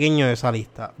más pequeños de esa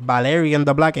lista. Valerian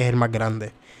the Black es el más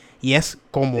grande. Y es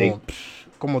como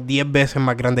 10 veces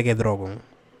más grande que Drogon.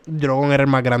 Drogon era el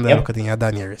más grande de los que tenía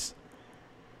Daenerys.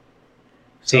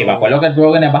 Sí, me acuerdo que el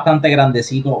Drogon es bastante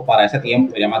grandecito para ese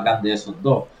tiempo. Era más grande de esos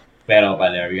dos. Pero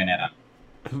Valerian era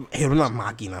una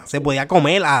máquina. Se podía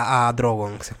comer a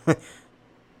Drogon.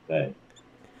 Sí.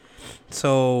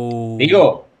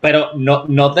 Digo, pero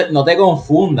no te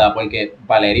confunda, porque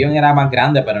Valerian era más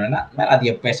grande, pero no era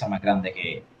 10 veces más grande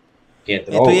que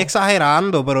Drogon. Estoy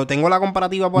exagerando, pero tengo la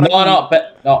comparativa por aquí.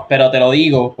 No, pero te lo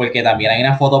digo, porque también hay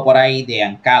una foto por ahí de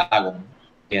Ancalagon,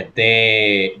 que es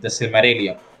de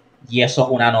Silmarillion, y eso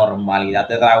es una normalidad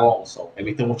de dragón. He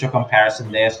visto muchos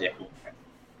comparisons de eso.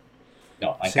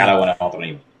 No, Ancalagon es otro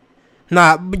nivel.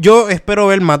 Nada, yo espero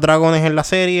ver más dragones en la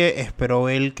serie. Espero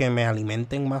ver que me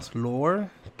alimenten más lore,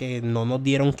 que no nos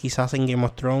dieron quizás en Game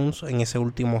of Thrones en ese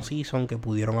último season, que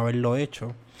pudieron haberlo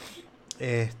hecho.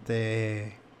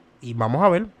 Y vamos a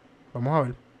ver.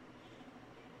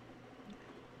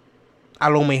 A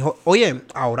lo mejor, oye,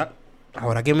 ahora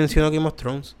que menciono Game of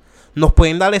Thrones, nos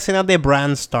pueden dar escenas de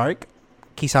Bran Stark,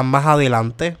 quizás más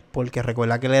adelante, porque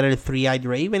recuerda que él era el Three-Eyed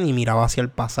Raven y miraba hacia el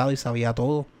pasado y sabía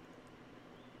todo.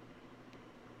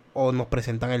 O nos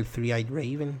presentan el Three-Eyed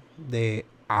Raven de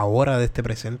ahora, de este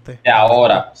presente. De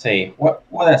ahora, sí.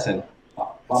 Puede ser.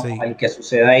 Vamos a ver qué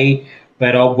sucede ahí.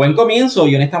 Pero buen comienzo.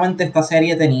 Y honestamente esta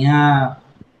serie tenía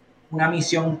una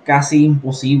misión casi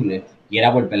imposible. Y era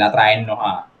volver a traernos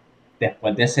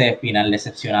después de ese final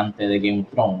decepcionante de Game of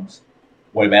Thrones,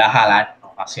 volver a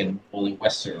jalarnos hacia el mundo de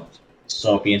Westeros.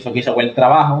 Pienso que hizo buen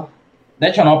trabajo. De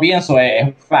hecho, no pienso, es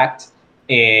un fact.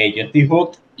 Yo estoy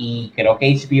hooked. Y creo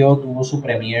que HBO tuvo su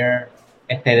premiere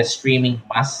de streaming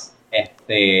más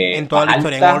en toda la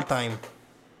historia, en all time.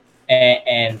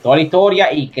 En toda la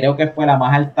historia, y creo que fue la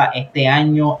más alta este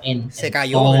año se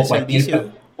cayó el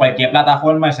servicio. Cualquier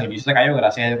plataforma, el servicio se cayó,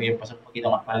 gracias a Dios que yo empecé un poquito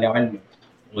más tarde a verlo,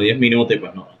 como 10 minutos, y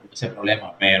pues no ese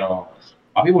problema. Pero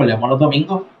papi, volvemos los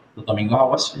domingos a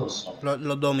Westeros.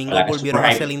 Los domingos volvieron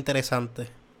a ser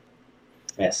interesantes.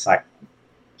 Exacto.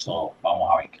 Vamos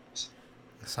a ver qué pasa.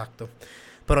 Exacto.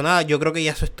 Pero nada, yo creo que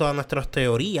ya eso es todas nuestras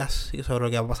teorías sobre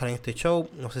lo que va a pasar en este show.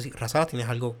 No sé si, Razala, ¿tienes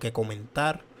algo que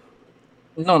comentar?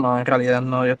 No, en realidad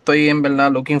no. Yo estoy en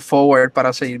verdad looking forward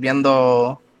para seguir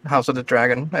viendo House of the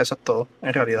Dragon. Eso es todo,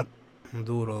 en realidad.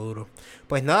 Duro.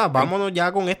 Pues nada, vámonos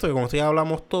ya con esto, que como ya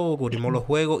hablamos todo, cubrimos los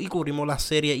juegos y cubrimos las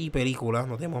series y películas.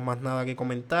 No tenemos más nada que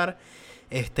comentar.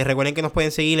 Recuerden que nos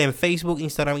pueden seguir en Facebook,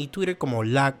 Instagram y Twitter como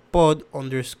lagpod_.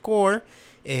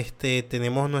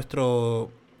 Tenemos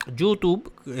nuestro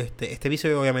YouTube. Este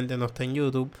episodio obviamente no está en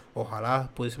YouTube. Ojalá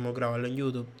pudiésemos grabarlo en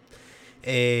YouTube.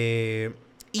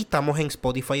 Y estamos en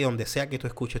Spotify, donde sea que tú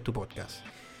escuches tu podcast.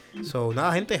 So,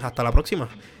 nada, gente, hasta la próxima.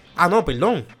 No,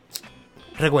 perdón.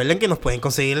 Recuerden que nos pueden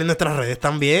conseguir en nuestras redes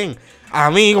también. A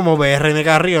mí como BRN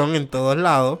Carrión en todos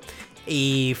lados.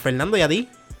 Y Fernando, ¿y a ti?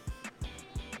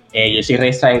 Yo soy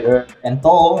Raysider en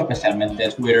todo, especialmente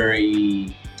Twitter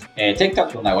y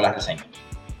TikTok, donde hago las reseñas.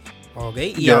 Ok,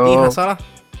 ¿y a ti, Razala?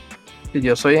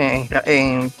 Yo soy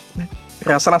en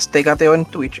Razalas TKTO en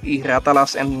Twitch y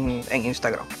Ratalas en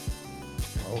Instagram.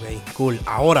 Ok, cool.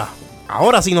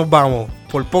 Ahora sí nos vamos.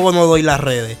 Por poco no doy las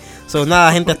redes. So,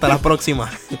 nada, gente, hasta la próxima.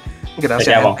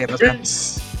 Gracias, gente,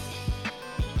 gracias.